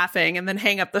out laughing and then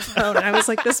hang up the phone. And I was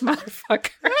like, this motherfucker.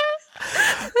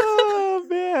 Oh,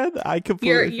 man. I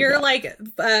completely Your like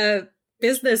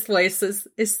business voice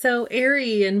is so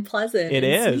airy and pleasant. It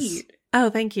and is. sweet. Oh,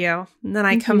 thank you. And then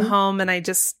I come home and I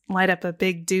just light up a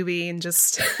big doobie and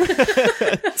just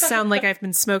sound like I've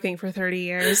been smoking for 30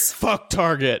 years. Fuck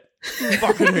Target.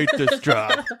 Fucking hate this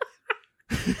job.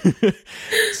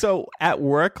 So at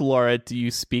work, Laura, do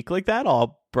you speak like that,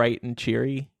 all bright and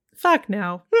cheery? Fuck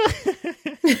no.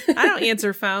 I don't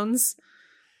answer phones.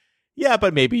 Yeah,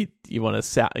 but maybe you want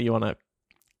to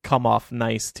come off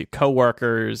nice to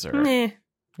coworkers or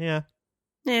Yeah.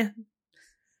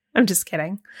 I'm just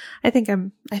kidding. I think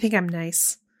I'm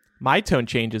nice. My tone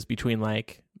changes between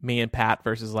like me and Pat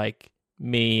versus like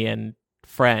me and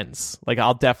friends. Like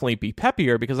I'll definitely be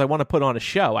peppier because I want to put on a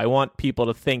show. I want people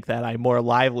to think that I'm more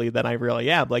lively than I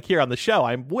really am. Like here on the show,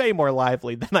 I'm way more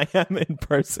lively than I am in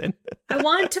person. I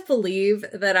want to believe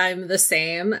that I'm the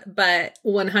same, but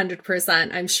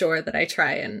 100% I'm sure that I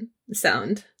try and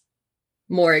sound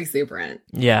more exuberant.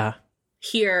 Yeah.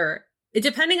 Here,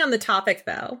 depending on the topic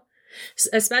though,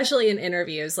 especially in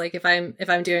interviews, like if I'm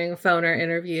doing phone or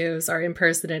interviews or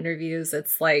in-person interviews,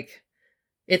 it's like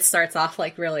it starts off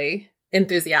like really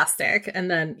enthusiastic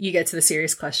and then you get to the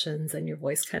serious questions and your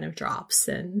voice kind of drops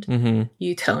and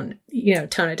you tone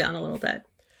it down a little bit.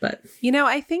 But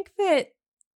I think that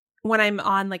when I'm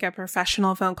on like a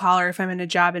professional phone call or if I'm in a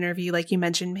job interview, like you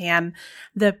mentioned, Pam,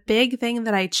 the big thing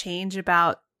that I change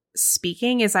about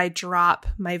speaking is I drop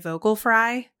my vocal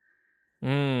fry.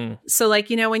 So like,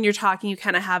 when you're talking, you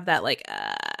kind of have that like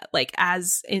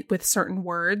with certain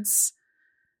words.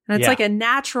 And it's like a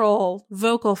natural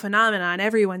vocal phenomenon.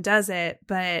 Everyone does it.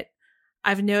 But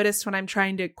I've noticed when I'm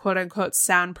trying to quote unquote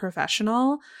sound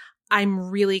professional,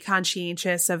 I'm really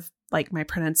conscientious of like my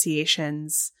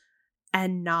pronunciations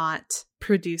and not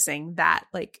producing that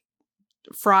like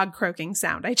frog croaking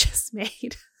sound I just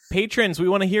made. Patrons, we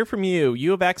want to hear from you.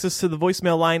 You have access to the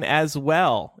voicemail line as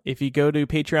well. If you go to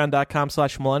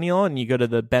patreon.com/millennial and you go to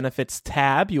the benefits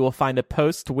tab, you will find a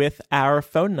post with our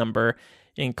phone number.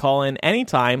 You can call in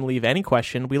anytime, leave any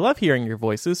question. We love hearing your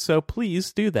voices, so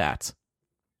please do that.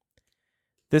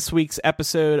 This week's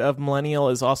episode of Millennial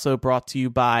is also brought to you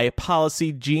by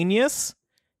Policy Genius.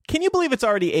 Can you believe it's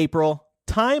already April?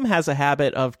 Time has a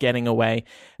habit of getting away,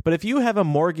 but if you have a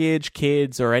mortgage,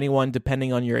 kids, or anyone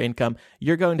depending on your income,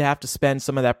 you're going to have to spend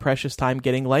some of that precious time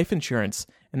getting life insurance.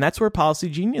 And that's where Policy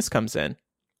Genius comes in.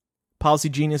 Policy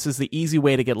Genius is the easy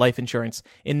way to get life insurance.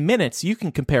 In minutes, you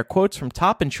can compare quotes from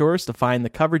top insurers to find the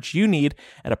coverage you need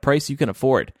at a price you can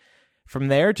afford. From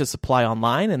there, just apply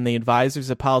online, and the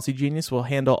advisors at Policy Genius will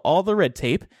handle all the red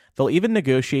tape. They'll even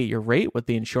negotiate your rate with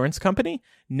the insurance company.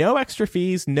 No extra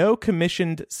fees, no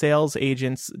commissioned sales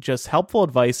agents, just helpful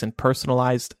advice and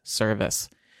personalized service.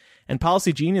 And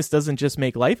Policy Genius doesn't just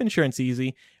make life insurance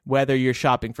easy. Whether you're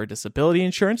shopping for disability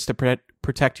insurance to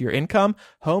protect your income,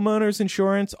 homeowners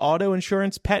insurance, auto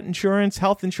insurance, pet insurance,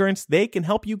 health insurance, they can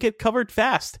help you get covered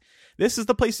fast. This is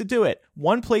the place to do it.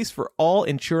 One place for all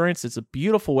insurance. It's a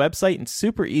beautiful website and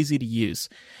super easy to use.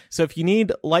 So if you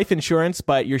need life insurance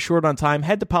but you're short on time,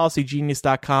 head to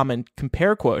policygenius.com and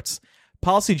compare quotes.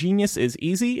 Policy Genius is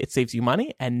easy, it saves you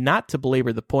money, and not to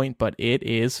belabor the point, but it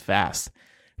is fast.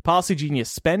 Policy Genius,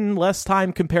 spend less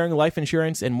time comparing life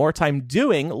insurance and more time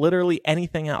doing literally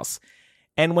anything else.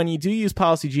 And when you do use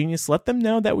Policy Genius, let them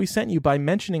know that we sent you by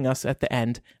mentioning us at the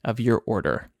end of your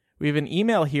order. We have an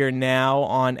email here now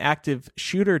on active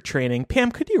shooter training.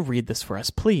 Pam, could you read this for us,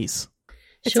 please?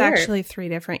 It's Sure. actually 3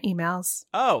 different emails.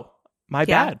 Oh, my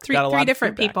Yeah, bad. three Got a lot of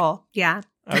different feedback. people. Yeah.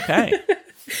 Okay.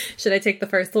 Should I take the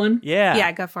first one? Yeah.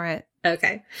 Yeah, go for it.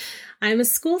 Okay. I'm a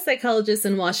school psychologist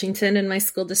in Washington, and my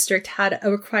school district had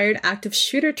a required active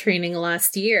shooter training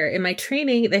last year. In my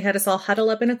training, they had us all huddle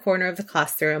up in a corner of the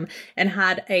classroom and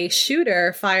had a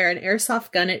shooter fire an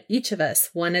airsoft gun at each of us,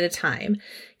 one at a time.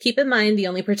 Keep in mind, the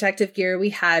only protective gear we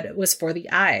had was for the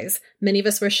eyes. Many of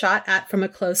us were shot at from a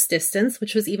close distance,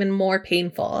 which was even more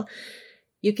painful.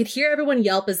 You could hear everyone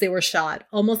yelp as they were shot.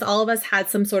 Almost all of us had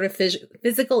some sort of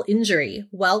physical injury,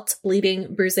 welt,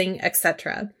 bleeding, bruising,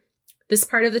 etc. This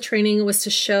part of the training was to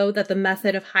show that the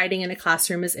method of hiding in a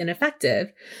classroom is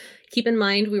ineffective. Keep in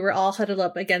mind, we were all huddled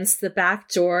up against the back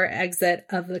door exit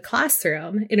of the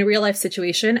classroom. In a real life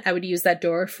situation, I would use that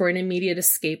door for an immediate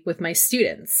escape with my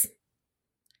students.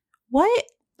 What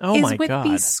Oh is my with God.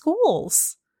 these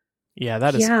schools? Yeah,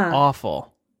 that is Yeah.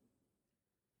 awful.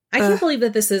 I can't believe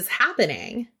that this is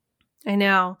happening. I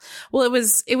know. Well,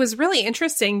 it was really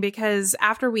interesting because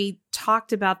after we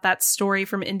talked about that story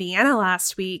from Indiana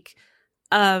last week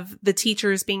of the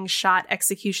teachers being shot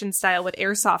execution style with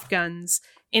airsoft guns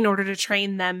in order to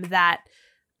train them that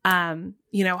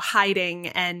hiding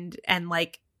and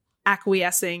like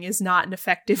acquiescing is not an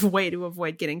effective way to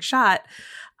avoid getting shot.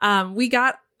 We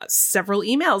got several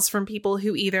emails from people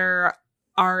who either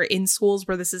are in schools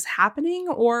where this is happening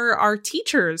or are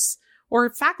teachers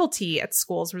or faculty at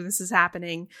schools where this is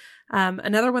happening.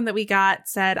 Another one that we got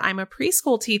said, I'm a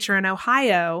preschool teacher in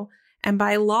Ohio, and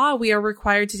by law, we are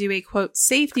required to do a, quote,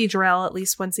 safety drill at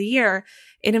least once a year.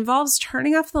 It involves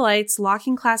turning off the lights,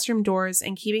 locking classroom doors,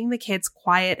 and keeping the kids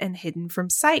quiet and hidden from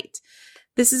sight.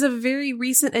 This is a very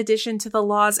recent addition to the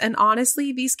laws, and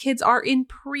honestly, these kids are in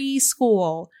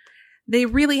preschool. They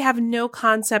really have no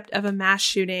concept of a mass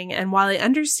shooting, and while I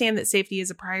understand that safety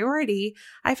is a priority,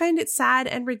 I find it sad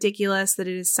and ridiculous that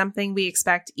it is something we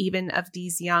expect even of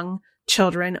these young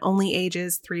children, only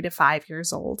ages 3 to 5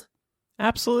 years old.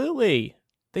 Absolutely.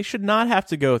 They should not have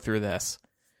to go through this.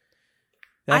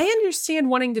 I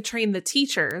understand wanting to train the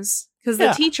teachers, because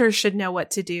the teachers should know what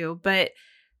to do, but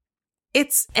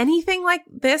it's anything like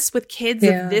this with kids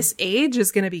of this age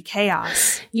is going to be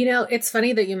chaos. You know, it's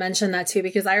funny that you mentioned that too,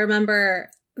 because I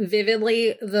remember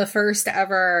vividly the first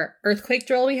ever earthquake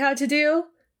drill we had to do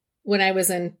when I was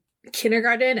in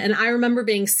kindergarten. And I remember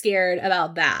being scared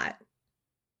about that.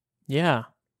 Yeah.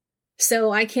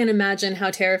 So I can't imagine how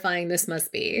terrifying this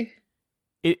must be.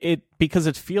 It because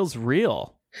it feels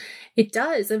real. It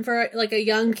does. And for like a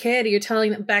young kid, you're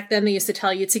telling them back then they used to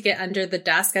tell you to get under the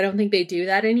desk. I don't think they do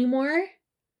that anymore.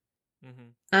 Mm-hmm.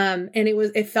 And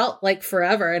it felt like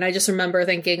forever. And I just remember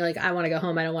thinking like, I want to go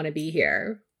home. I don't want to be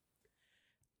here.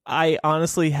 I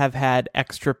honestly have had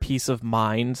extra peace of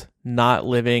mind not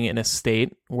living in a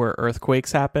state where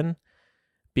earthquakes happen,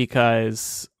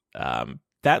 because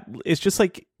that is just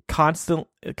like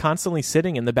constantly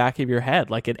sitting in the back of your head.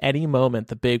 Like at any moment,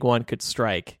 the big one could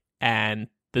strike and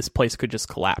this place could just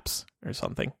collapse or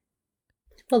something.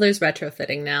 Well, there's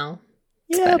retrofitting now.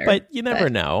 It's Yeah, better, but you never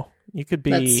know. You could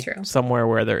be somewhere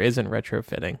where there isn't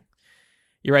retrofitting.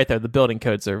 You're right, though. The building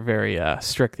codes are very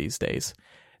strict these days.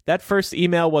 That first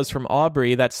email was from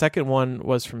Aubrey. That second one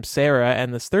was from Sarah.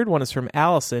 And this third one is from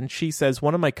Allison. She says,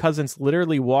 one of my cousins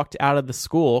literally walked out of the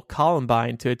school,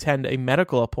 Columbine, to attend a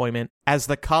medical appointment as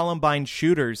the Columbine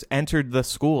shooters entered the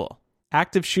school.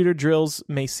 Active shooter drills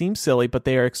may seem silly, but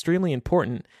they are extremely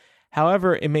important.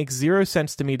 However, it makes zero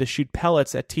sense to me to shoot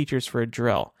pellets at teachers for a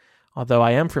drill. Although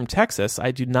I am from Texas,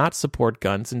 I do not support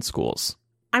guns in schools.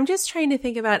 I'm just trying to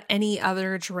think about any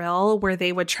other drill where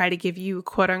they would try to give you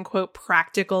quote unquote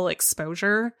practical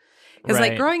exposure. Because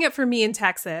like growing up for me in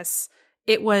Texas,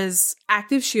 it was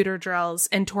active shooter drills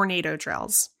and tornado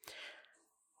drills.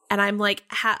 And I'm like,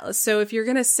 so if you're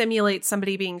going to simulate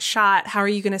somebody being shot, how are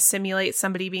you going to simulate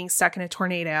somebody being stuck in a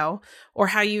tornado? Or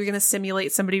how are you going to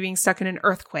simulate somebody being stuck in an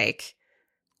earthquake?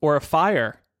 Or a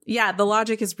fire. Yeah, the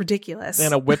logic is ridiculous. They're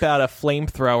going to whip out a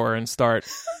flamethrower and start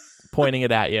pointing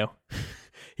it at you.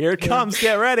 Here it comes.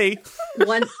 Get ready.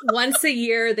 Once a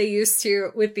year, they used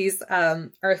to, with these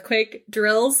earthquake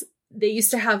drills, they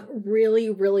used to have really,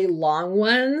 really long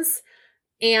ones.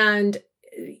 And,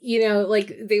 you know,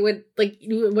 like they would, like,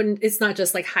 when it's not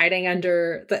just like hiding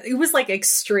under it was like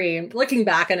extreme. Looking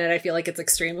back on it, I feel like it's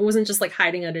extreme. It wasn't just like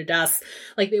hiding under desks.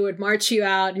 Like they would march you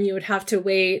out and you would have to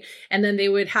wait. And then they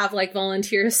would have like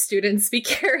volunteer students be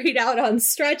carried out on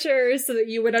stretchers so that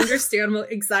you would understand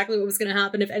exactly what was going to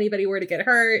happen if anybody were to get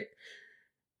hurt.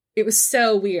 It was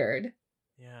so weird.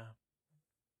 Yeah.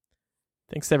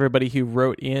 Thanks to everybody who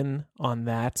wrote in on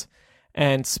that.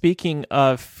 And speaking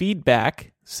of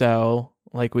feedback, so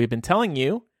like we've been telling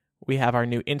you, we have our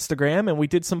new Instagram and we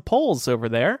did some polls over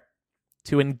there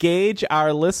to engage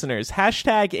our listeners.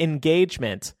 Hashtag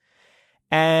engagement.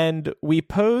 And we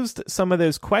posed some of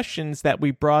those questions that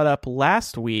we brought up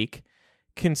last week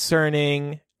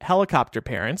concerning helicopter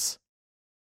parents.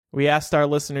 We asked our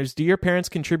listeners, do your parents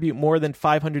contribute more than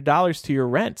 $500 to your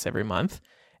rent every month?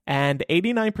 And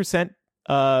 89%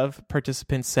 of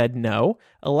participants said no.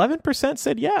 11%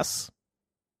 said yes.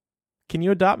 Can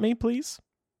you adopt me, please?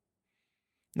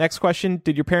 Next question.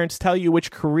 Did your parents tell you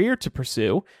which career to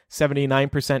pursue?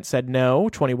 79% said no.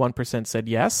 21% said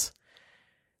yes.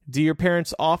 Do your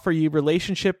parents offer you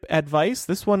relationship advice?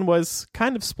 This one was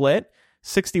kind of split.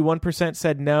 61%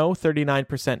 said no.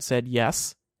 39% said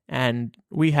yes. And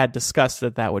we had discussed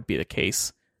that that would be the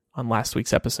case on last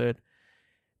week's episode.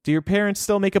 Do your parents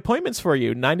still make appointments for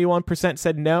you? 91%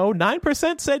 said no.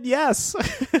 9% said yes.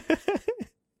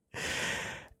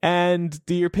 And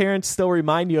do your parents still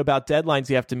remind you about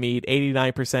deadlines you have to meet?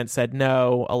 89% said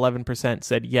no. 11%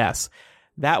 said yes.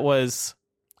 That was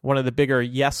one of the bigger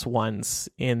yes ones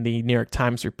in the New York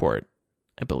Times report,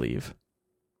 I believe.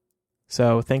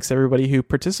 So thanks to everybody who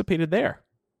participated there.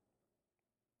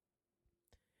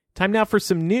 Time now for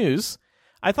some news.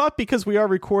 I thought because we are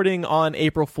recording on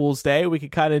April Fool's Day, we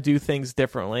could kind of do things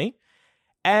differently.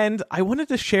 And I wanted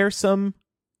to share some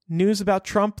news about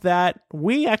Trump that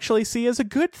we actually see as a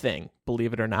good thing,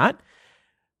 believe it or not.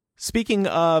 Speaking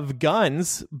of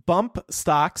guns, bump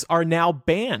stocks are now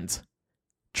banned.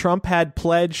 Trump had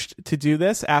pledged to do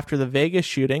this after the Vegas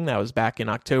shooting. That was back in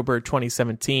October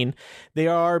 2017. They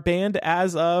are banned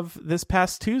as of this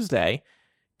past Tuesday.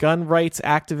 Gun rights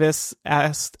activists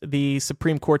asked the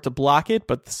Supreme Court to block it,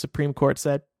 but the Supreme Court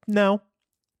said no.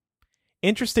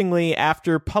 Interestingly,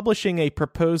 after publishing a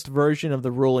proposed version of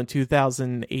the rule in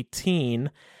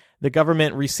 2018, the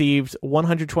government received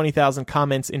 120,000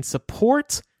 comments in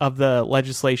support of the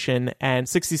legislation and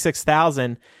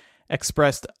 66,000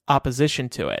 expressed opposition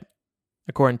to it,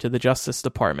 according to the Justice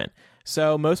Department.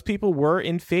 So most people were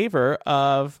in favor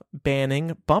of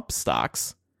banning bump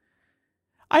stocks.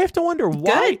 I have to wonder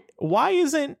why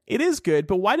isn't it is good,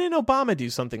 but why didn't Obama do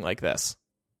something like this?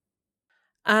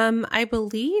 I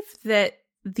believe that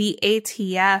the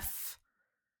ATF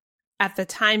at the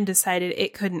time decided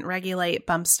it couldn't regulate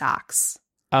bump stocks.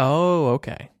 Oh,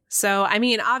 okay. So, I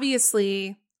mean,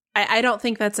 obviously, I don't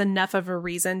think that's enough of a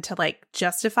reason to like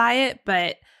justify it,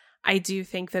 but I do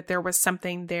think that there was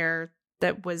something there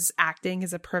that was acting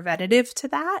as a preventative to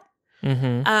that.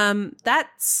 Mm-hmm. That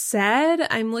said,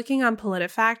 I'm looking on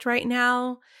PolitiFact right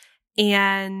now,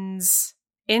 and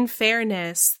in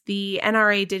fairness, the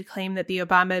NRA did claim that the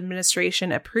Obama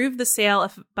administration approved the sale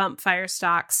of bump fire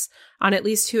stocks on at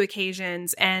least 2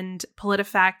 occasions, and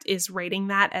PolitiFact is rating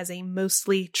that as a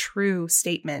mostly true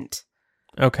statement.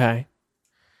 Okay.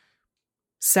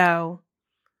 So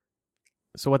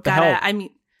what the hell? I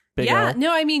mean, Big yeah, L?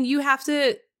 no, I mean, you have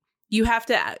to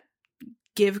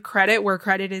give credit where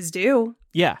credit is due.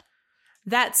 Yeah.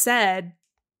 That said,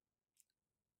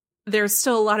 there's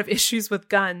still a lot of issues with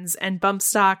guns, and bump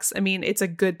stocks, I mean, it's a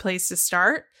good place to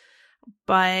start,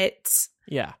 but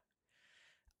yeah.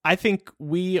 I think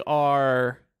we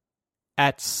are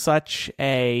at such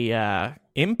a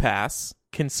impasse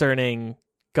concerning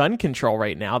gun control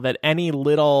right now that any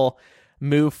little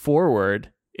move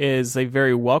forward is a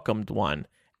very welcomed one,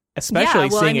 especially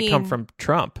seeing it come from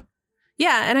Trump.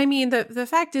 Yeah, and I mean, the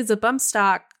fact is a bump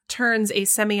stock turns a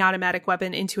semi-automatic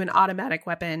weapon into an automatic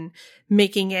weapon,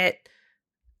 making it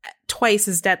twice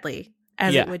as deadly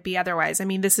as it would be otherwise. I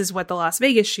mean, this is what the Las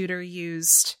Vegas shooter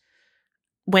used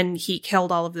when he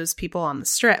killed all of those people on the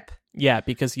Strip. Yeah,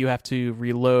 because you have to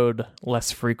reload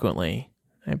less frequently,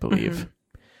 I believe.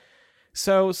 Mm-hmm.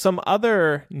 So some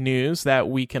other news that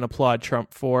we can applaud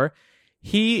Trump for,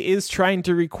 he is trying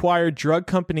to require drug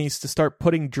companies to start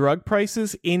putting drug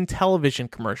prices in television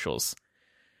commercials.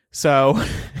 So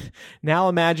now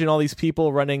imagine all these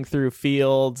people running through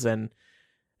fields and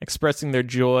expressing their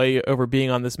joy over being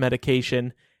on this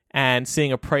medication and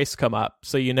seeing a price come up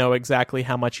so you know exactly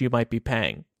how much you might be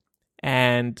paying.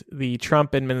 And the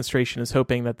Trump administration is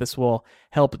hoping that this will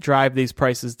help drive these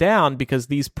prices down because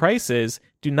these prices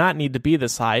do not need to be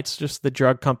this high. It's just the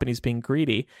drug companies being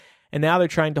greedy. And now they're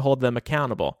trying to hold them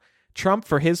accountable. Trump,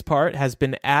 for his part, has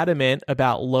been adamant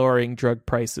about lowering drug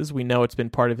prices. We know it's been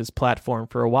part of his platform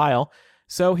for a while.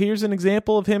 So here's an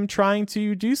example of him trying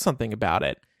to do something about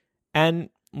it. And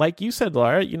like you said,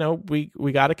 Laura, you know, we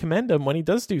got to commend him when he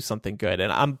does do something good.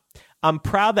 And I'm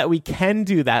proud that we can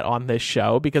do that on this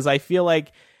show because I feel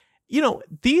like, you know,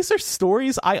 these are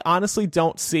stories I honestly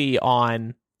don't see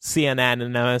on CNN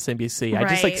and MSNBC. Right. I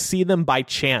just like see them by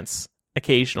chance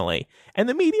occasionally. And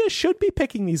the media should be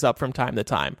picking these up from time to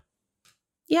time.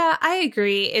 Yeah, I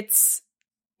agree. It's,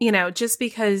 you know, just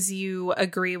because you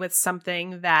agree with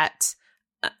something that,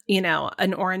 you know,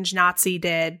 an orange Nazi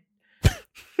did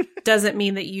doesn't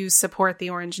mean that you support the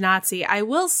orange Nazi. I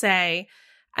will say,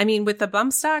 I mean, with the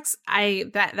bump stocks,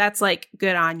 that's like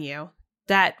good on you.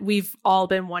 That we've all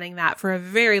been wanting that for a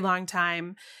very long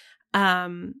time.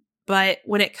 But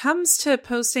when it comes to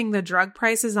posting the drug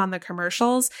prices on the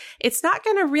commercials, it's not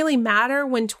going to really matter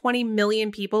when 20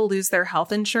 million people lose their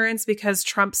health insurance because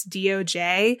Trump's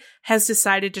DOJ has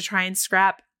decided to try and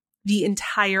scrap the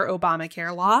entire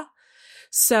Obamacare law.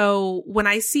 So when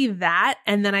I see that,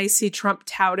 and then I see Trump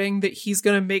touting that he's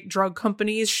going to make drug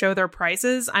companies show their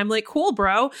prices, I'm like, cool,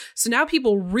 bro. So now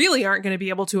people really aren't going to be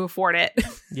able to afford it.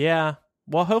 Yeah.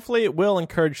 Well, hopefully it will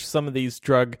encourage some of these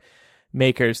drug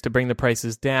makers to bring the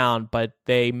prices down, but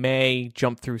they may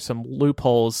jump through some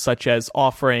loopholes, such as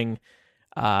offering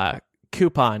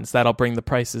coupons that'll bring the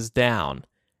prices down.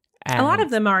 And a lot of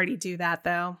them already do that,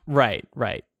 though. Right.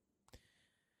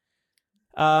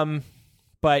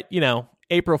 But, you know,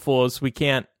 April Fools, we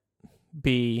can't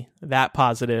be that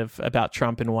positive about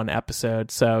Trump in one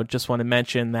episode. So just want to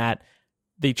mention that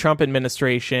the Trump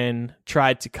administration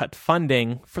tried to cut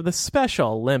funding for the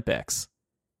Special Olympics.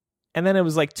 And then it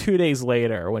was like 2 days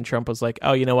later when Trump was like,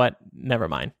 oh, you know what? Never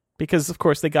mind. Because, of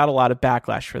course, they got a lot of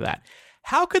backlash for that.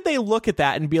 How could they look at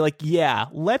that and be like, yeah,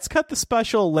 let's cut the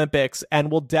Special Olympics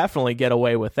and we'll definitely get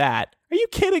away with that? Are you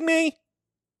kidding me?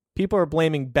 People are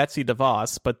blaming Betsy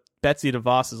DeVos, but Betsy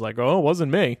DeVos is like, oh, it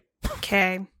wasn't me.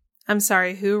 Okay. I'm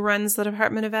sorry. Who runs the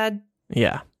Department of Ed?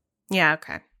 Yeah. Yeah,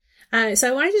 okay. So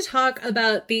I wanted to talk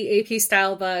about the AP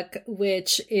style book,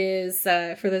 which is,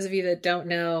 for those of you that don't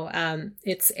know,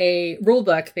 it's a rule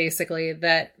book, basically,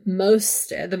 that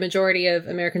the majority of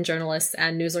American journalists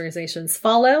and news organizations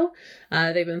follow.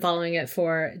 They've been following it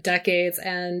for decades.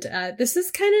 And this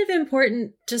is kind of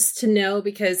important just to know,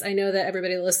 because I know that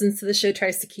everybody that listens to the show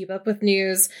tries to keep up with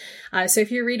news. So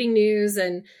if you're reading news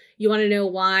and you want to know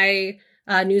why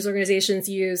news organizations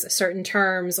use certain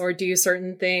terms or do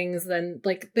certain things, then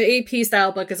like the AP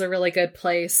style book is a really good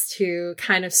place to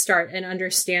kind of start and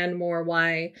understand more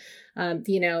why,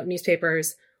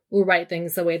 newspapers will write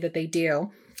things the way that they do.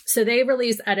 So they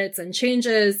release edits and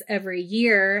changes every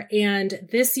year. And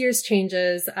this year's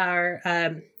changes are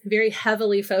very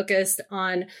heavily focused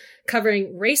on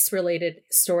covering race-related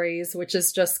stories, which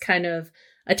is just kind of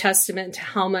a testament to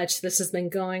how much this has been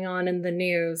going on in the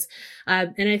news.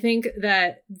 And I think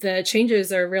that the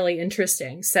changes are really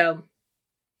interesting. So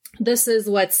this is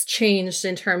what's changed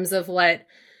in terms of what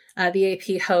the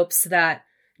AP hopes that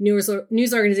news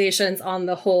organizations on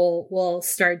the whole will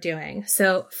start doing.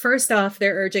 So first off,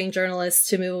 they're urging journalists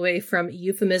to move away from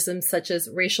euphemisms such as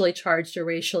racially charged or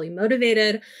racially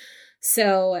motivated.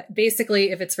 So basically,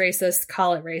 if it's racist,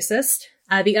 call it racist.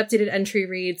 The updated entry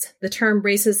reads, the term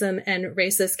racism and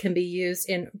racist can be used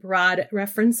in broad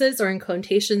references or in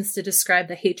quotations to describe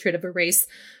the hatred of a race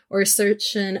or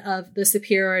assertion of the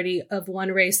superiority of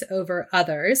one race over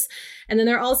others. And then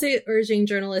they're also urging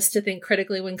journalists to think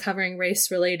critically when covering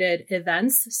race-related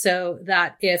events, so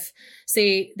that if,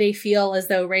 say, they feel as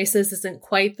though racist isn't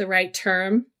quite the right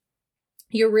term,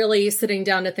 you're really sitting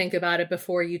down to think about it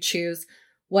before you choose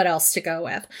what else to go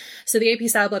with. So the AP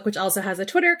Style Book, which also has a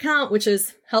Twitter account, which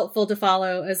is helpful to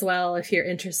follow as well if you're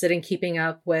interested in keeping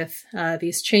up with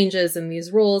these changes and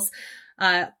these rules,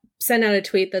 sent out a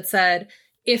tweet that said,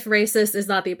 If racist is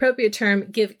not the appropriate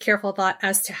term, give careful thought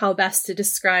as to how best to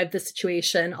describe the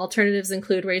situation. Alternatives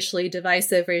include racially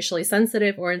divisive, racially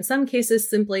sensitive, or in some cases,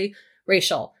 simply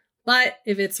racial. But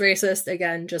if it's racist,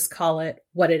 again, just call it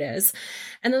what it is.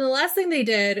 And then the last thing they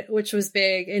did, which was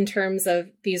big in terms of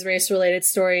these race-related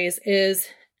stories, is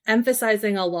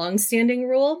emphasizing a long-standing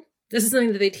rule. This is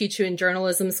something that they teach you in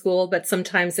journalism school, but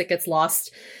sometimes it gets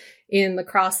lost in the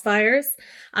crossfires.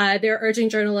 They're urging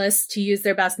journalists to use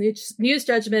their best news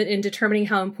judgment in determining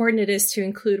how important it is to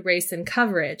include race in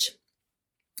coverage.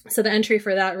 So the entry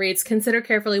for that reads, consider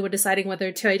carefully when deciding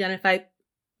whether to identify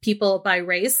people by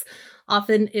race.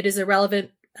 Often it is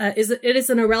irrelevant. It is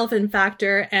an irrelevant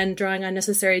factor, and drawing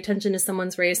unnecessary attention to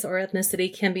someone's race or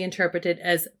ethnicity can be interpreted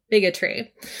as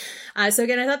bigotry. So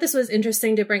again, I thought this was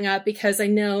interesting to bring up because I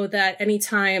know that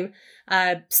anytime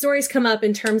stories come up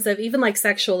in terms of even like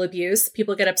sexual abuse,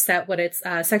 people get upset when it's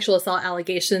sexual assault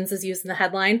allegations is used in the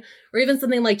headline, or even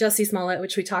something like Jussie Smollett,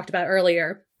 which we talked about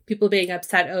earlier, people being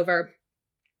upset over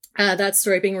that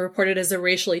story being reported as a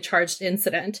racially charged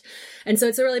incident. And so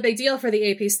it's a really big deal for the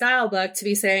AP style book to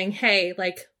be saying, hey,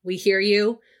 like, we hear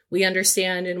you, we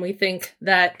understand, and we think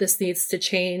that this needs to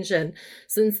change. And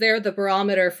since they're the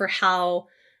barometer for how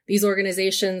these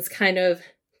organizations kind of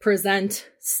present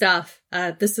stuff,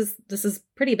 this is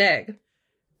pretty big.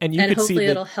 And you could hopefully see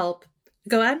it'll help.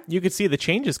 Go ahead. You could see the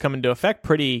changes come into effect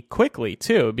pretty quickly,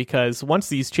 too, because once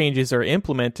these changes are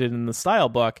implemented in the style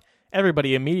book,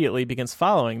 everybody immediately begins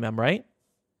following them, right?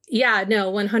 Yeah,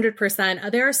 no,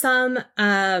 100%. There are some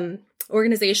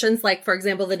organizations, like, for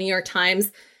example, the New York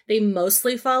Times, they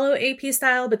mostly follow AP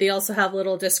style, but they also have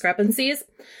little discrepancies.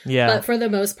 Yeah. But for the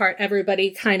most part,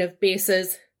 everybody kind of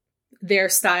bases their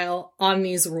style on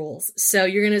these rules. So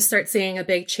you're going to start seeing a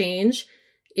big change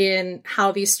in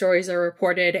how these stories are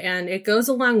reported. And it goes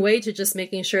a long way to just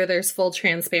making sure there's full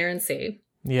transparency.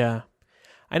 Yeah.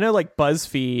 I know like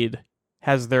BuzzFeed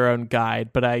has their own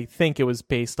guide, but I think it was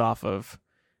based off of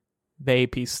the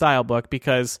AP style book,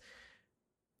 because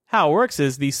how it works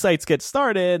is these sites get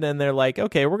started and they're like,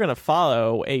 okay, we're going to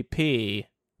follow AP.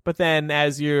 But then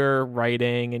as you're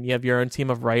writing and you have your own team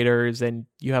of writers and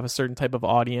you have a certain type of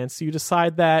audience, you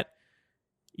decide that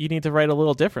you need to write a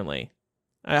little differently.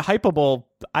 Hypable,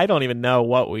 I don't even know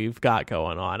what we've got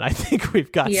going on. I think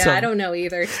we've got I don't know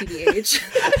either, TBH.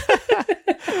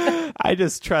 I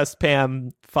just trust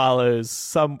Pam is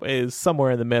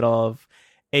somewhere in the middle of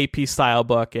AP style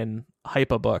book and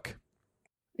hype a book.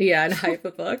 Yeah, and hype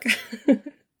a book.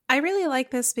 I really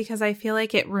like this because I feel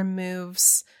like it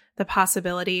removes the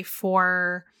possibility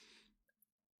for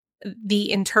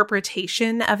the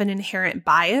interpretation of an inherent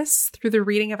bias through the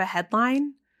reading of a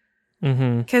headline.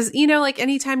 Because, like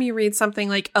anytime you read something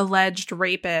like alleged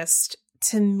rapist,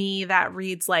 to me that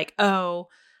reads like, oh,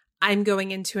 I'm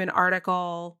going into an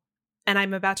article and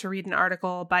I'm about to read an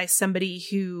article by somebody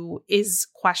who is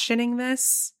questioning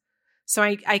this. So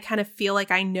I kind of feel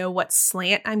like I know what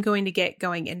slant I'm going to get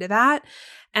going into that.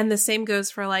 And the same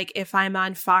goes for like if I'm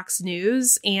on Fox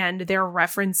News and they're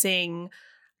referencing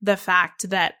the fact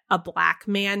that a Black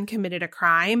man committed a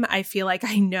crime, I feel like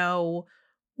I know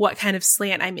what kind of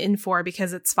slant I'm in for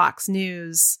because it's Fox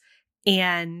News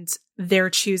and they're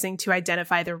choosing to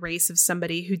identify the race of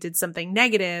somebody who did something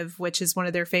negative, which is one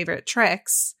of their favorite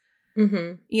tricks.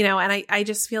 And I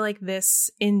just feel like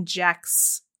this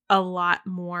injects a lot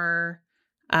more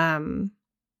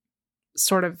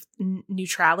sort of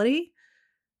neutrality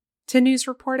to news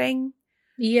reporting.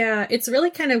 Yeah, it's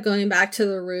really kind of going back to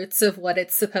the roots of what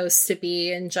it's supposed to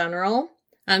be in general.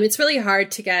 It's really hard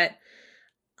to get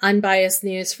unbiased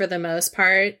news for the most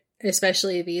part,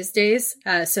 especially these days.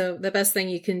 So the best thing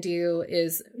you can do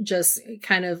is just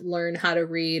kind of learn how to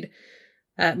read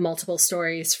multiple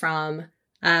stories from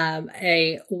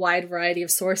a wide variety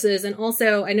of sources. And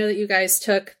also, I know that you guys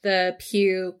took the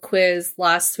Pew quiz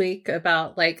last week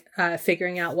about like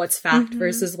figuring out what's fact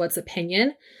versus what's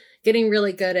opinion. Getting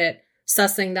really good at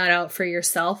sussing that out for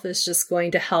yourself is just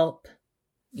going to help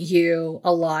you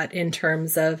a lot in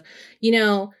terms of,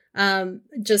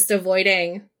 just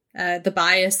avoiding the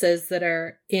biases that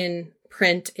are in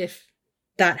print if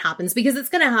that happens, because it's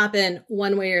going to happen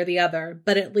one way or the other.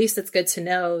 But at least it's good to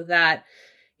know that,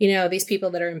 these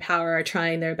people that are in power are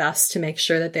trying their best to make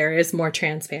sure that there is more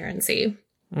transparency.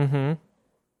 Have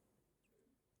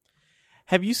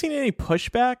you seen any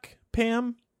pushback,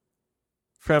 Pam,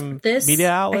 from this media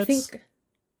outlets?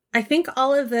 I think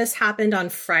all of this happened on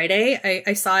Friday.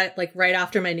 I saw it like right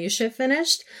after my news shift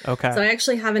finished. Okay. So I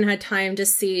actually haven't had time to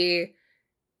see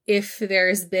if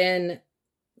there's been,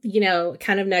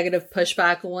 kind of negative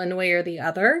pushback one way or the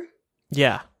other.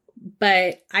 Yeah.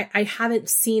 but I haven't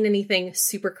seen anything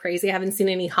super crazy. I haven't seen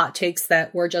any hot takes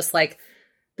that were just like,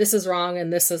 this is wrong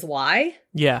and this is why.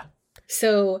 Yeah.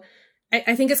 So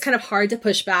I think it's kind of hard to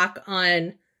push back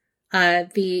on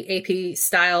the AP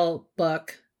style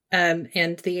book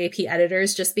and the AP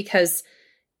editors, just because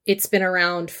it's been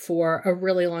around for a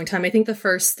really long time. I think the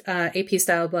first AP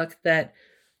style book that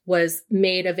was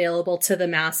made available to the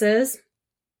masses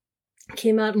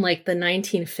came out in like the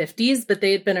 1950s, but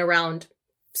they had been around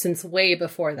since way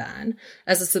before then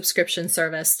as a subscription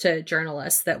service to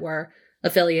journalists that were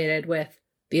affiliated with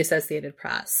the Associated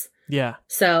Press. Yeah.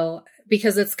 So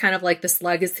because it's kind of like this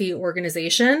legacy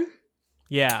organization,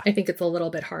 yeah, I think it's a little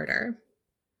bit harder.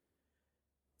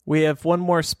 We have one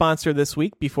more sponsor this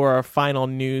week before our final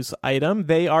news item.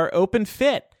 They are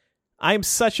OpenFit. I'm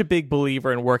such a big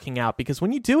believer in working out because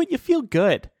when you do it, you feel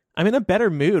good. I'm in a better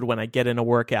mood when I get in a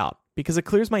workout because it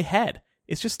clears my head.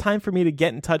 It's just time for me to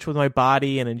get in touch with my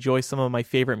body and enjoy some of my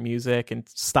favorite music and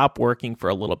stop working for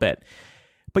a little bit.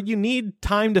 But you need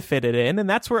time to fit it in, and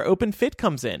that's where OpenFit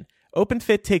comes in.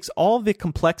 OpenFit takes all the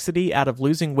complexity out of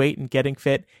losing weight and getting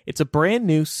fit. It's a brand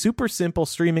new, super simple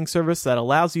streaming service that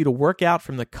allows you to work out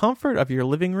from the comfort of your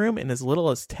living room in as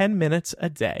little as 10 minutes a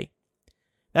day.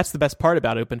 That's the best part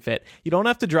about OpenFit. You don't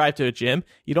have to drive to a gym.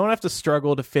 You don't have to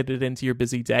struggle to fit it into your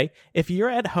busy day. If you're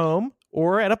at home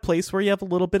or at a place where you have a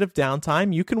little bit of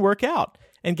downtime, you can work out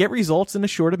and get results in a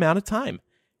short amount of time.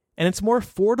 And it's more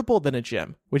affordable than a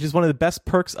gym, which is one of the best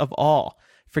perks of all.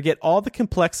 Forget all the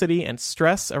complexity and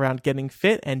stress around getting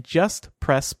fit and just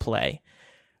press play.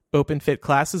 OpenFit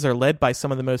classes are led by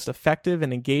some of the most effective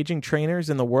and engaging trainers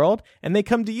in the world, and they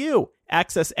come to you.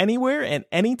 Access anywhere and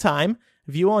anytime.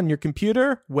 View on your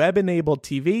computer, web-enabled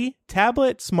TV,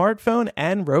 tablet, smartphone,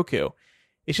 and Roku.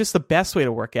 It's just the best way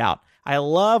to work out. I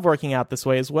love working out this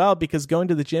way as well because going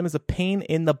to the gym is a pain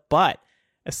in the butt,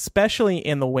 especially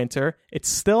in the winter. It's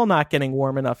still not getting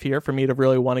warm enough here for me to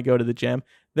really want to go to the gym.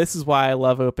 This is why I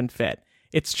love OpenFit.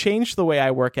 It's changed the way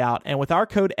I work out, and with our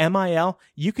code MIL,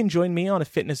 you can join me on a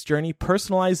fitness journey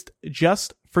personalized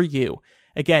just for you.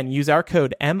 Again, use our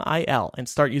code MIL and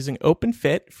start using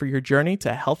OpenFit for your journey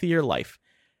to a healthier life.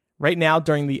 Right now,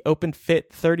 during the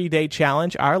OpenFit 30-Day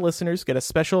Challenge, our listeners get a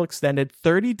special extended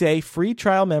 30-day free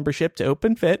trial membership to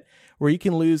OpenFit, where you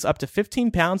can lose up to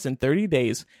 15 pounds in 30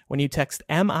 days when you text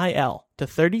MIL to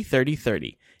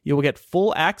 303030. You will get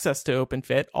full access to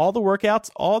OpenFit, all the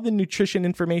workouts, all the nutrition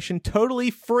information,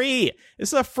 totally free.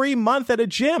 This is a free month at a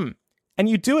gym, and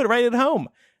you do it right at home.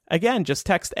 Again, just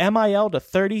text MIL to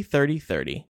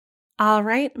 303030. All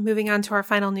right, moving on to our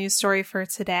final news story for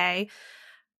today.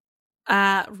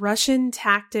 Russian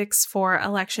tactics for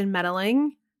election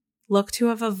meddling look to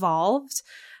have evolved.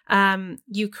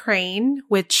 Ukraine,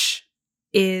 which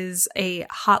is a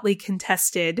hotly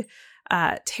contested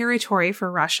territory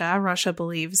for Russia. Russia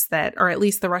believes that, or at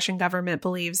least the Russian government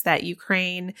believes that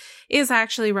Ukraine is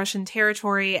actually Russian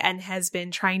territory and has been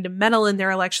trying to meddle in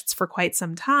their elections for quite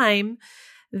some time.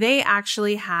 They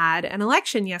actually had an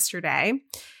election yesterday,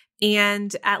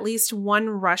 and at least one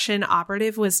Russian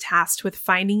operative was tasked with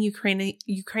finding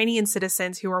Ukrainian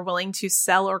citizens who are willing to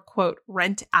sell or, quote,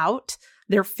 rent out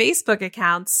their Facebook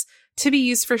accounts to be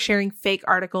used for sharing fake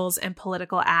articles and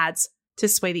political ads to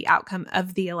sway the outcome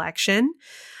of the election.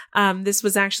 This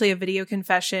was actually a video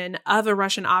confession of a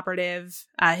Russian operative.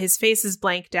 His face is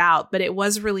blanked out, but it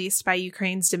was released by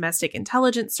Ukraine's domestic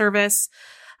intelligence service.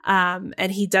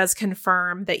 And he does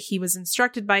confirm that he was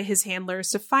instructed by his handlers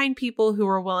to find people who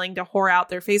were willing to whore out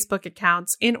their Facebook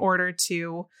accounts in order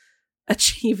to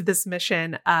achieve this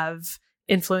mission of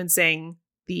influencing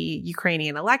the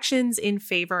Ukrainian elections in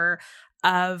favor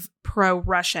of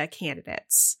pro-Russia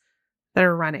candidates that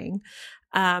are running.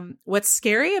 What's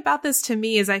scary about this to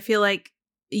me is I feel like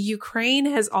Ukraine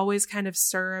has always kind of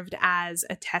served as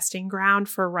a testing ground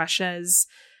for Russia's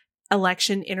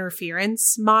election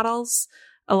interference models.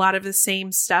 A lot of the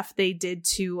same stuff they did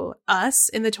to us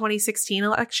in the 2016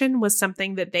 election was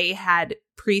something that they had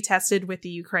pre-tested with the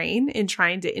Ukraine in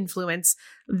trying to influence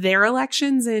their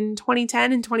elections in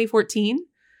 2010 and 2014.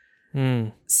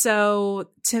 So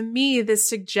to me, this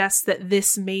suggests that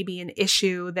this may be an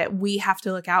issue that we have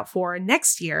to look out for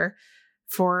next year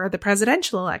for the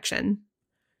presidential election.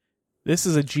 This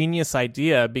is a genius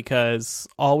idea because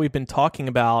all we've been talking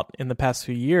about in the past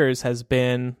few years has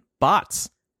been bots.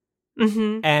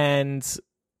 Mm-hmm. And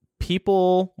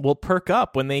people will perk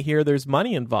up when they hear there's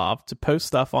money involved to post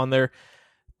stuff on their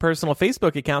personal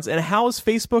Facebook accounts. And how is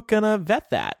Facebook going to vet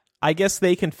that? I guess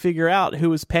they can figure out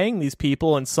who is paying these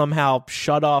people and somehow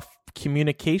shut off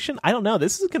communication. I don't know.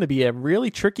 This is going to be a really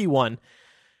tricky one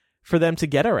for them to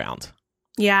get around.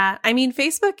 Yeah. I mean,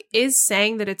 Facebook is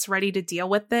saying that it's ready to deal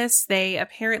with this. They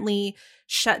apparently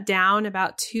shut down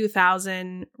about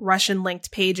 2,000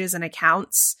 Russian-linked pages and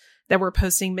accounts that were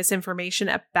posting misinformation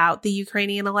about the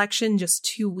Ukrainian election just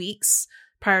 2 weeks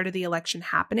prior to the election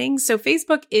happening. So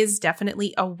Facebook is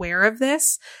definitely aware of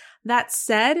this. That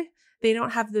said, they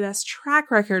don't have the best track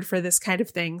record for this kind of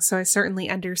thing. So I certainly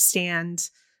understand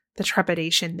the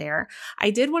trepidation there.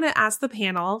 I did want to ask the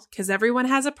panel, because everyone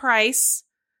has a price.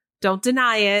 Don't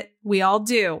deny it. We all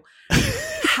do.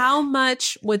 How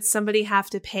much would somebody have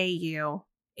to pay you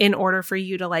in order for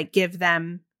you to like give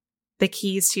them the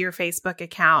keys to your Facebook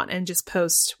account and just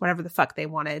post whatever the fuck they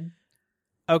wanted?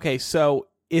 Okay, so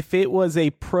if it was a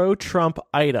pro-Trump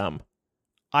item,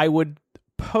 I would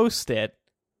post it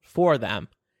for them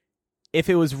if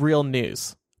it was real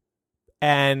news.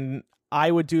 And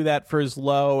I would do that for as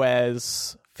low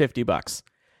as $50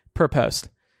 per post.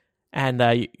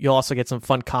 And you'll also get some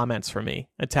fun comments from me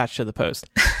attached to the post.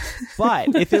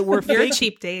 But if it were You're fake, a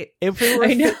cheap date. if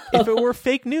it were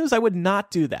fake news, I would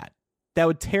not do that. That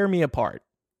would tear me apart.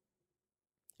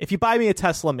 If you buy me a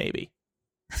Tesla, maybe.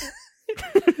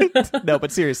 No,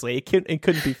 but seriously, it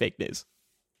couldn't be fake news.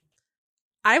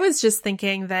 I was just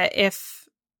thinking that if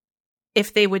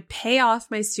they would pay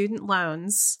off my student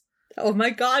loans, Oh my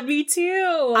God, me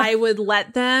too. I would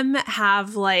let them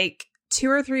have like 2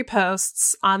 or 3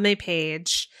 posts on my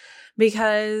page,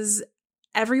 because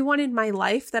everyone in my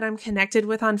life that I'm connected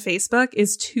with on Facebook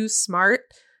is too smart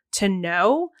to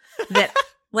know that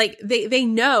like they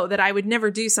know that I would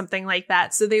never do something like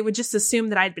that. So they would just assume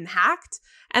that I'd been hacked,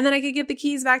 and then I could get the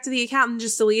keys back to the account and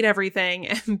just delete everything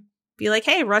and be like,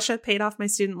 hey, Russia paid off my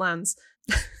student loans.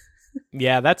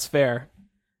 Yeah, that's fair.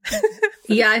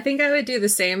 Yeah, I think I would do the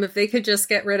same if they could just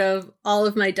get rid of all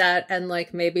of my debt and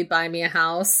like maybe buy me a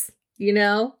house, you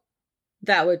know?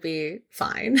 That would be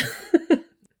fine.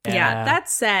 Yeah, that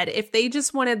said, if they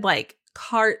just wanted like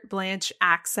carte blanche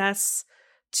access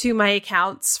to my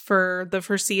accounts for the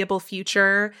foreseeable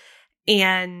future,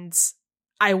 and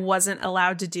I wasn't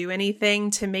allowed to do anything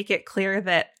to make it clear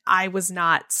that I was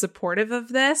not supportive of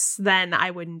this, then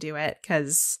I wouldn't do it,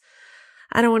 because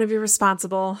I don't want to be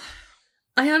responsible.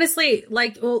 I honestly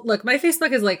look, my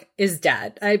Facebook is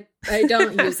dead. I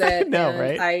don't use it. No,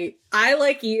 right? I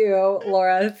like you,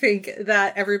 Laura, think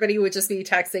that everybody would just be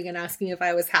texting and asking if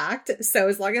I was hacked. So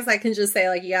as long as I can just say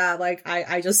like, yeah, like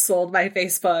I just sold my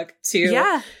Facebook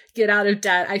to get out of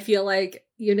debt, I feel like,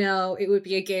 you know, it would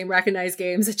be a game, recognize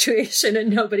game situation and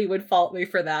nobody would fault me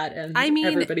for that. And I mean,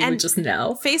 everybody would just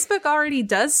know. Facebook already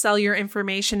does sell your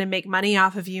information and make money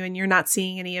off of you, and you're not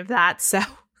seeing any of that. So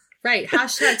right.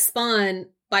 Hashtag spawn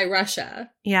by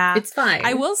Russia. Yeah. It's fine.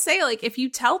 I will say, like, if you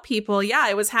tell people, yeah,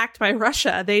 I was hacked by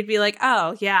Russia, they'd be like,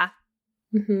 oh, yeah,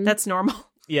 that's normal.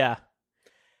 Yeah.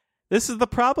 This is the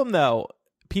problem, though.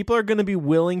 People are going to be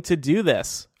willing to do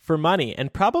this for money,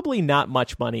 and probably not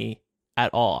much money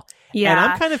at all. Yeah. And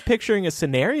I'm kind of picturing a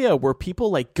scenario where people,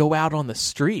 like, go out on the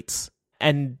streets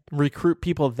and recruit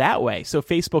people that way. So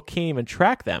Facebook can't even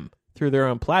track them through their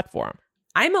own platform.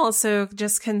 I'm also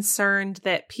just concerned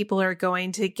that people are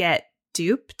going to get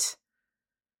duped.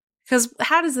 Because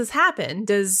how does this happen?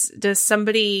 Does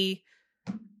somebody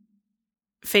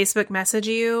Facebook message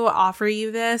you, offer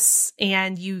you this,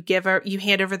 and you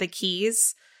hand over the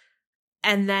keys,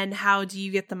 and then how do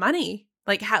you get the money?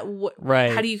 Like how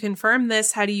do you confirm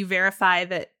this? How do you verify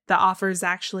that the offer is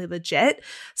actually legit?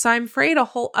 So I'm afraid a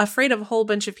whole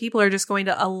bunch of people are just going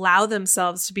to allow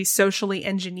themselves to be socially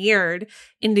engineered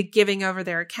into giving over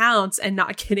their accounts and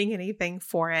not getting anything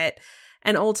for it.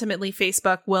 And ultimately,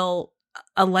 Facebook will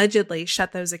allegedly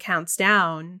shut those accounts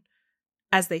down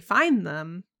as they find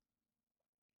them.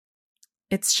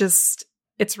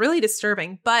 It's really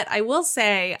disturbing. But I will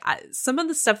say some of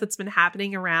the stuff that's been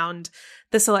happening around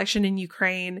this election in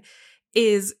Ukraine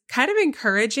is kind of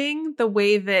encouraging, the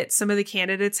way that some of the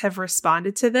candidates have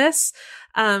responded to this.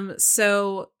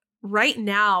 So right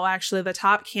now, actually, the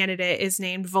top candidate is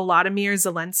named Volodymyr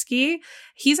Zelensky.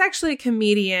 He's actually a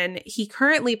comedian. He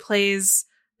currently plays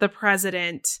the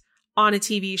president on a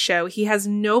TV show. He has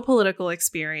no political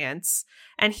experience,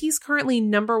 and he's currently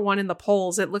number 1 in the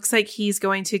polls. It looks like he's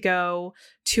going to go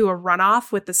to a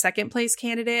runoff with the second place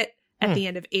candidate at the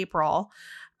end of April.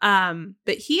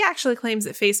 But he actually claims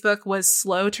that Facebook was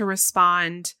slow to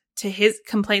respond to his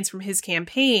complaints from his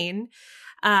campaign.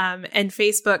 And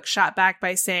Facebook shot back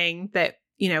by saying that,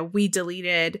 you know, we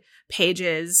deleted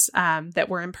pages that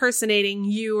were impersonating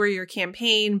you or your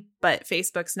campaign, but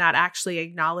Facebook's not actually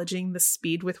acknowledging the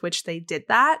speed with which they did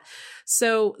that.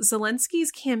 So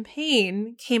Zelensky's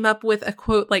campaign came up with a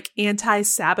quote, like,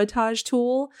 anti-sabotage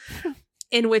tool.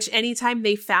 in which anytime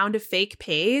they found a fake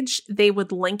page, they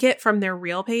would link it from their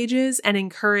real pages and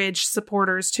encourage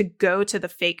supporters to go to the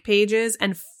fake pages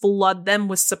and flood them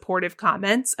with supportive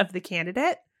comments of the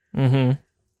candidate. Mm-hmm.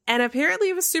 And apparently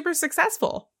it was super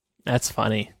successful. That's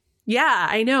funny. Yeah,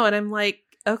 I know. And I'm like,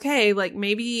 okay, like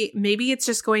maybe it's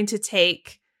just going to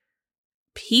take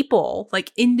people,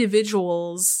 like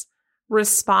individuals,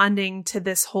 responding to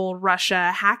this whole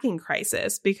Russia hacking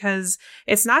crisis, because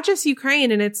it's not just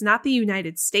Ukraine and it's not the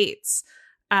United States.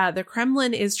 The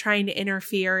Kremlin is trying to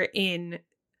interfere in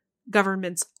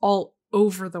governments all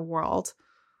over the world.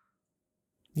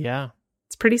 Yeah.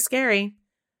 It's pretty scary.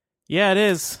 Yeah, it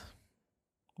is.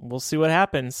 We'll see what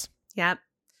happens. Yep.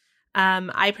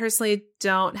 I personally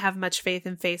don't have much faith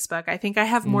in Facebook. I think I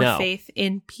have more faith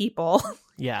in people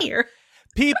here.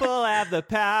 People have the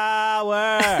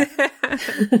power.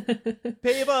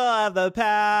 People have the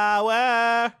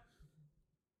power.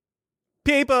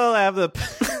 People have the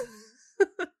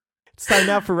It's time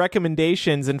now for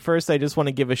recommendations. And first, I just want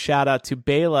to give a shout out to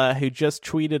Bela, who just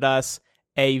tweeted us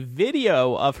a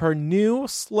video of her new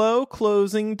slow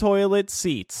closing toilet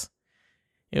seats.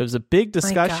 It was a big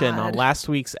discussion on last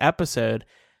week's episode.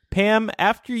 Pam,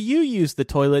 after you use the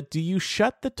toilet, do you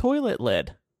shut the toilet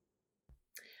lid?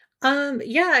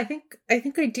 Yeah, I think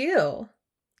I do.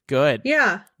 Good.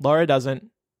 Yeah. Laura doesn't.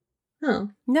 Oh.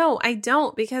 No, I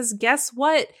don't, because guess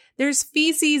what? There's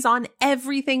feces on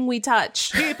everything we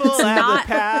touch. People have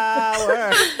the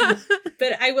power.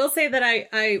 But I will say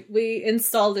that we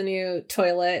installed a new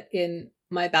toilet in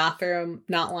my bathroom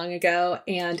not long ago,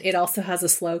 and it also has a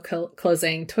slow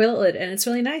closing toilet lid, and it's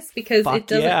really nice because it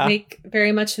doesn't make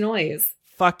very much noise.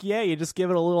 Fuck yeah, you just give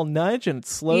it a little nudge and it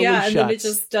slowly shuts. shuts. And then it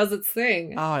just does its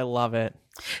thing. Oh, I love it.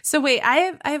 So wait,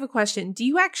 I have a question. Do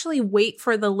you actually wait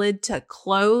for the lid to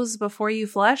close before you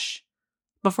flush?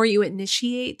 Before you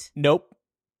initiate? Nope.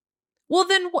 Well,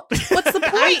 then what's the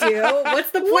point? I do.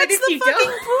 What's the point What's if the you fucking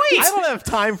don't? point? I don't have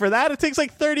time for that. It takes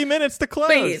like 30 minutes to close.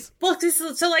 Wait, well,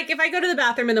 so like if I go to the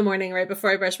bathroom in the morning right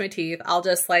before I brush my teeth, I'll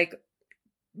just like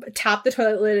tap the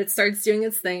toilet lid. It starts doing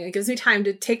its thing. It gives me time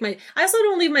to take I also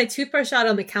don't leave my toothbrush out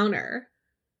on the counter.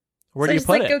 Where do you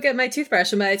put it? I just go get my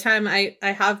toothbrush, and by the time I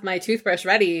have my toothbrush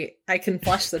ready, I can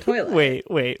flush the toilet.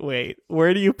 Wait.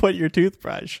 Where do you put your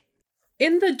toothbrush?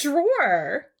 In the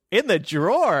drawer. In the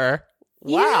drawer?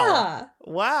 Wow. Yeah.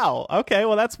 Wow. Okay,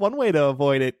 well, that's one way to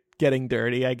avoid it getting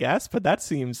dirty, I guess, but that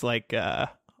seems like a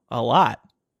lot.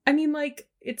 I mean, like,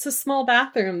 it's a small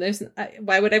bathroom.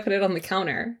 Why would I put it on the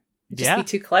counter? It'd just be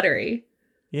too cluttery.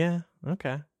 Yeah,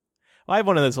 okay. Well, I have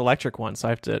one of those electric ones, so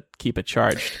I have to keep it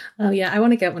charged. Oh, yeah, I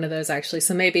want to get one of those, actually,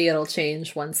 so maybe it'll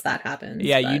change once that happens.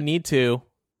 Yeah, you need to.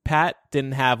 Pat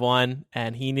didn't have one,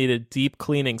 and he needed deep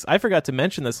cleanings. I forgot to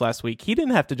mention this last week. He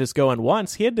didn't have to just go in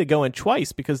once. He had to go in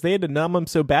twice because they had to numb him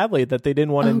so badly that they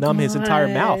didn't want to numb his entire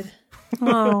mouth.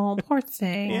 Oh, poor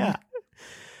thing. Yeah.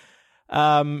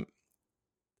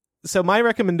 So my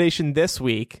recommendation this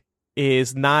week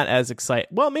is not as exciting.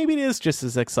 Well, maybe it is just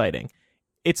as exciting.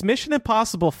 It's Mission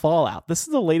Impossible Fallout. This is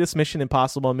the latest Mission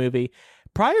Impossible movie.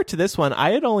 Prior to this one, I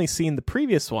had only seen the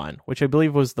previous one, which I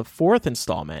believe was the 4th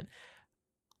installment.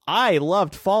 I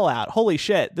loved Fallout. Holy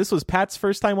shit. This was Pat's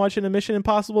first time watching a Mission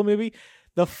Impossible movie.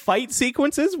 The fight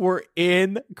sequences were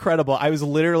incredible. I was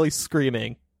literally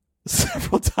screaming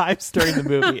several times during the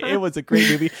movie. It was a great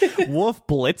movie. Wolf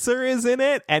Blitzer is in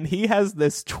it, and he has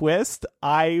this twist.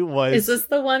 Is this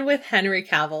the one with Henry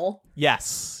Cavill?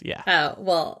 Yes. Yeah. Oh,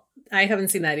 well, I haven't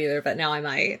seen that either, but now I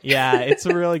might. Yeah, it's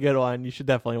a really good one. You should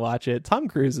definitely watch it. Tom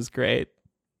Cruise is great.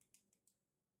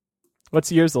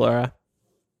 What's yours, Laura?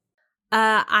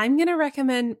 I'm going to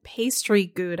recommend Pastry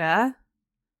Gouda.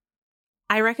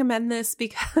 I recommend this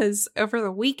because over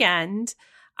the weekend,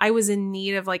 I was in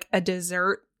need of like a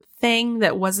dessert thing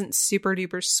that wasn't super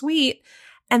duper sweet.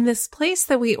 And this place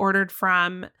that we ordered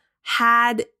from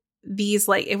had these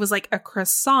it was like a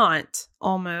croissant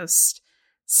almost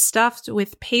stuffed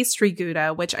with pastry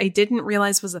Gouda, which I didn't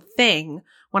realize was a thing.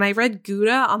 When I read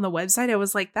Gouda on the website, I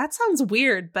was like, that sounds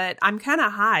weird, but I'm kind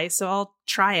of high, so I'll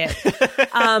try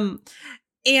it.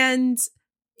 And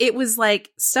it was like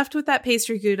stuffed with that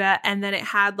pastry Gouda, and then it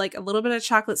had like a little bit of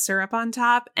chocolate syrup on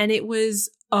top, and it was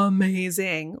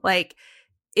amazing. Like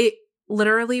it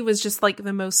literally was just like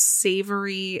the most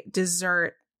savory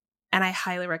dessert, and I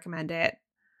highly recommend it.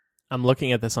 I'm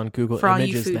looking at this on Google for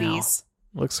Images all you now. foodies.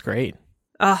 Looks great.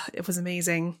 Oh, it was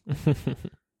amazing.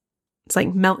 It's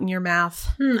like melt in your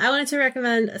mouth. I wanted to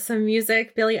recommend some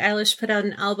music. Billie Eilish put out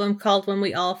an album called When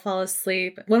We Fall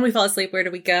Asleep, Where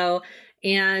Do We Go?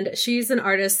 And she's an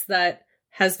artist that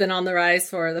has been on the rise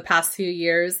for the past few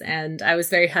years. And I was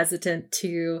very hesitant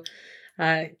to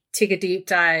take a deep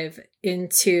dive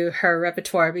into her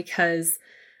repertoire, because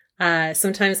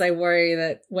sometimes I worry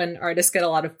that when artists get a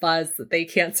lot of buzz that they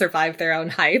can't survive their own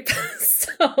hype.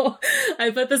 So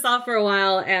I put this off for a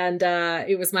while, and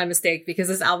it was my mistake, because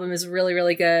this album is really,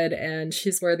 really good and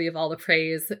she's worthy of all the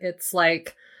praise. It's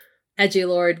like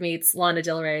Edgelord meets Lana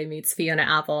Del Rey meets Fiona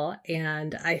Apple.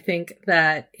 And I think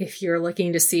that if you're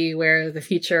looking to see where the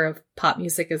future of pop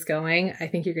music is going, I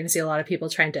think you're going to see a lot of people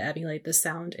trying to emulate this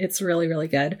sound. It's really, really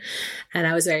good. And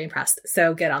I was very impressed.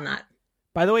 So get on that.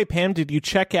 By the way, Pam, did you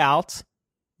check out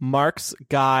Mark's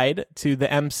guide to the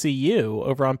MCU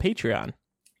over on Patreon?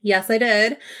 Yes, I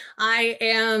did. I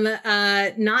am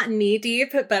not knee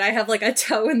deep, but I have like a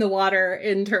toe in the water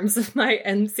in terms of my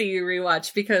MCU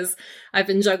rewatch, because I've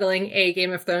been juggling a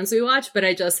Game of Thrones rewatch, but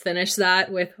I just finished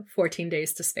that with 14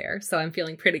 days to spare. So I'm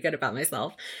feeling pretty good about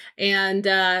myself. And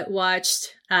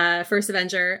watched First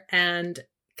Avenger and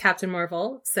Captain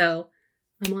Marvel. So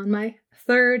I'm on my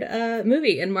third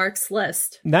movie in Mark's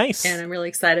list. Nice. And I'm really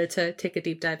excited to take a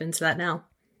deep dive into that now.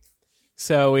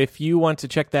 So if you want to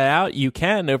check that out, you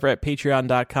can over at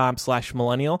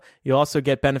patreon.com/millennial. You'll also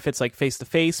get benefits like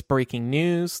face-to-face, breaking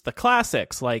news, the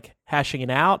classics like Hashing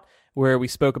It Out, where we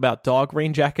spoke about dog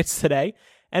rain jackets today,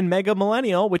 and Mega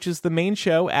Millennial, which is the main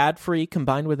show, ad-free,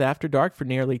 combined with After Dark for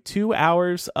nearly 2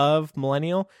 hours of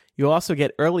Millennial. You'll also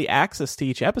get early access to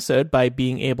each episode by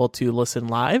being able to listen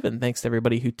live, and thanks to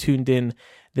everybody who tuned in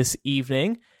this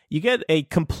evening. You get a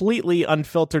completely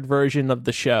unfiltered version of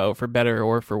the show, for better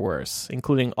or for worse,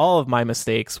 including all of my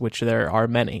mistakes, which there are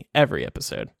many, every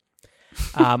episode.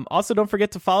 Also, don't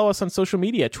forget to follow us on social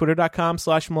media,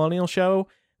 twitter.com/millennial show.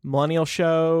 Millennial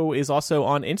Show is also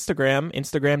on Instagram,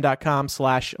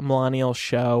 instagram.com/millennial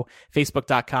show,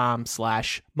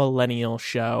 facebook.com/millennial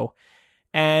show.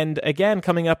 And again,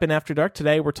 coming up in After Dark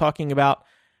today, we're talking about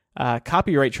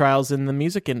copyright trials in the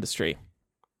music industry,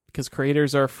 because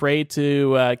creators are afraid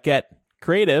to get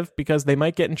creative because they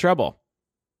might get in trouble.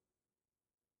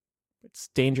 It's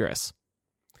dangerous.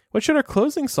 What should our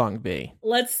closing song be?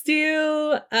 Let's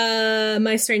do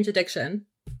My Strange Addiction.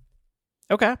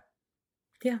 Okay.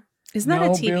 Yeah. Isn't that a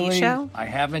TV Billy, show? I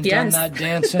haven't done that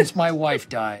dance since my wife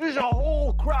died. There's a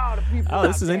whole crowd of people. Oh,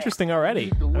 this is interesting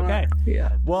already. Okay.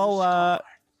 Yeah. Well,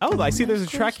 I see there's a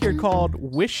track here called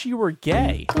Wish You Were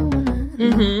Gay.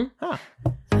 Mm-hmm. Huh.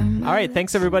 All right.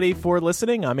 Thanks, everybody, for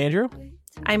listening. I'm Andrew.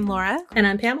 I'm Laura. And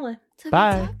I'm Pamela.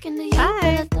 Bye.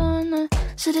 Bye.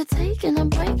 Should have taken a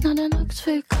break, not an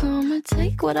Oxford comma.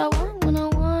 Take what I want when I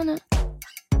want it.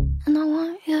 And I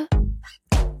want you.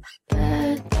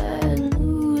 Bad, bad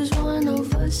news. One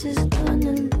of us is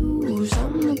gonna lose.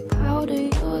 I'm the powder,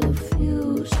 you're the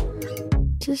fuse.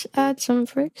 Just add some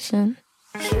friction.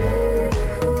 You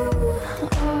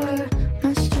are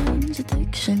my strange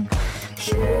addiction.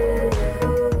 You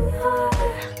are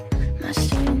my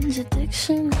strange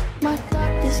addiction. My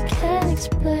doctors can't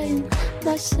explain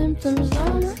my symptoms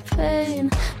or my pain,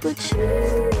 but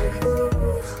you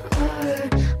are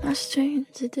my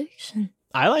strange addiction.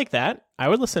 I like that. I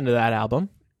would listen to that album.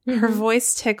 Her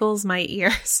voice tickles my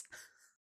ears.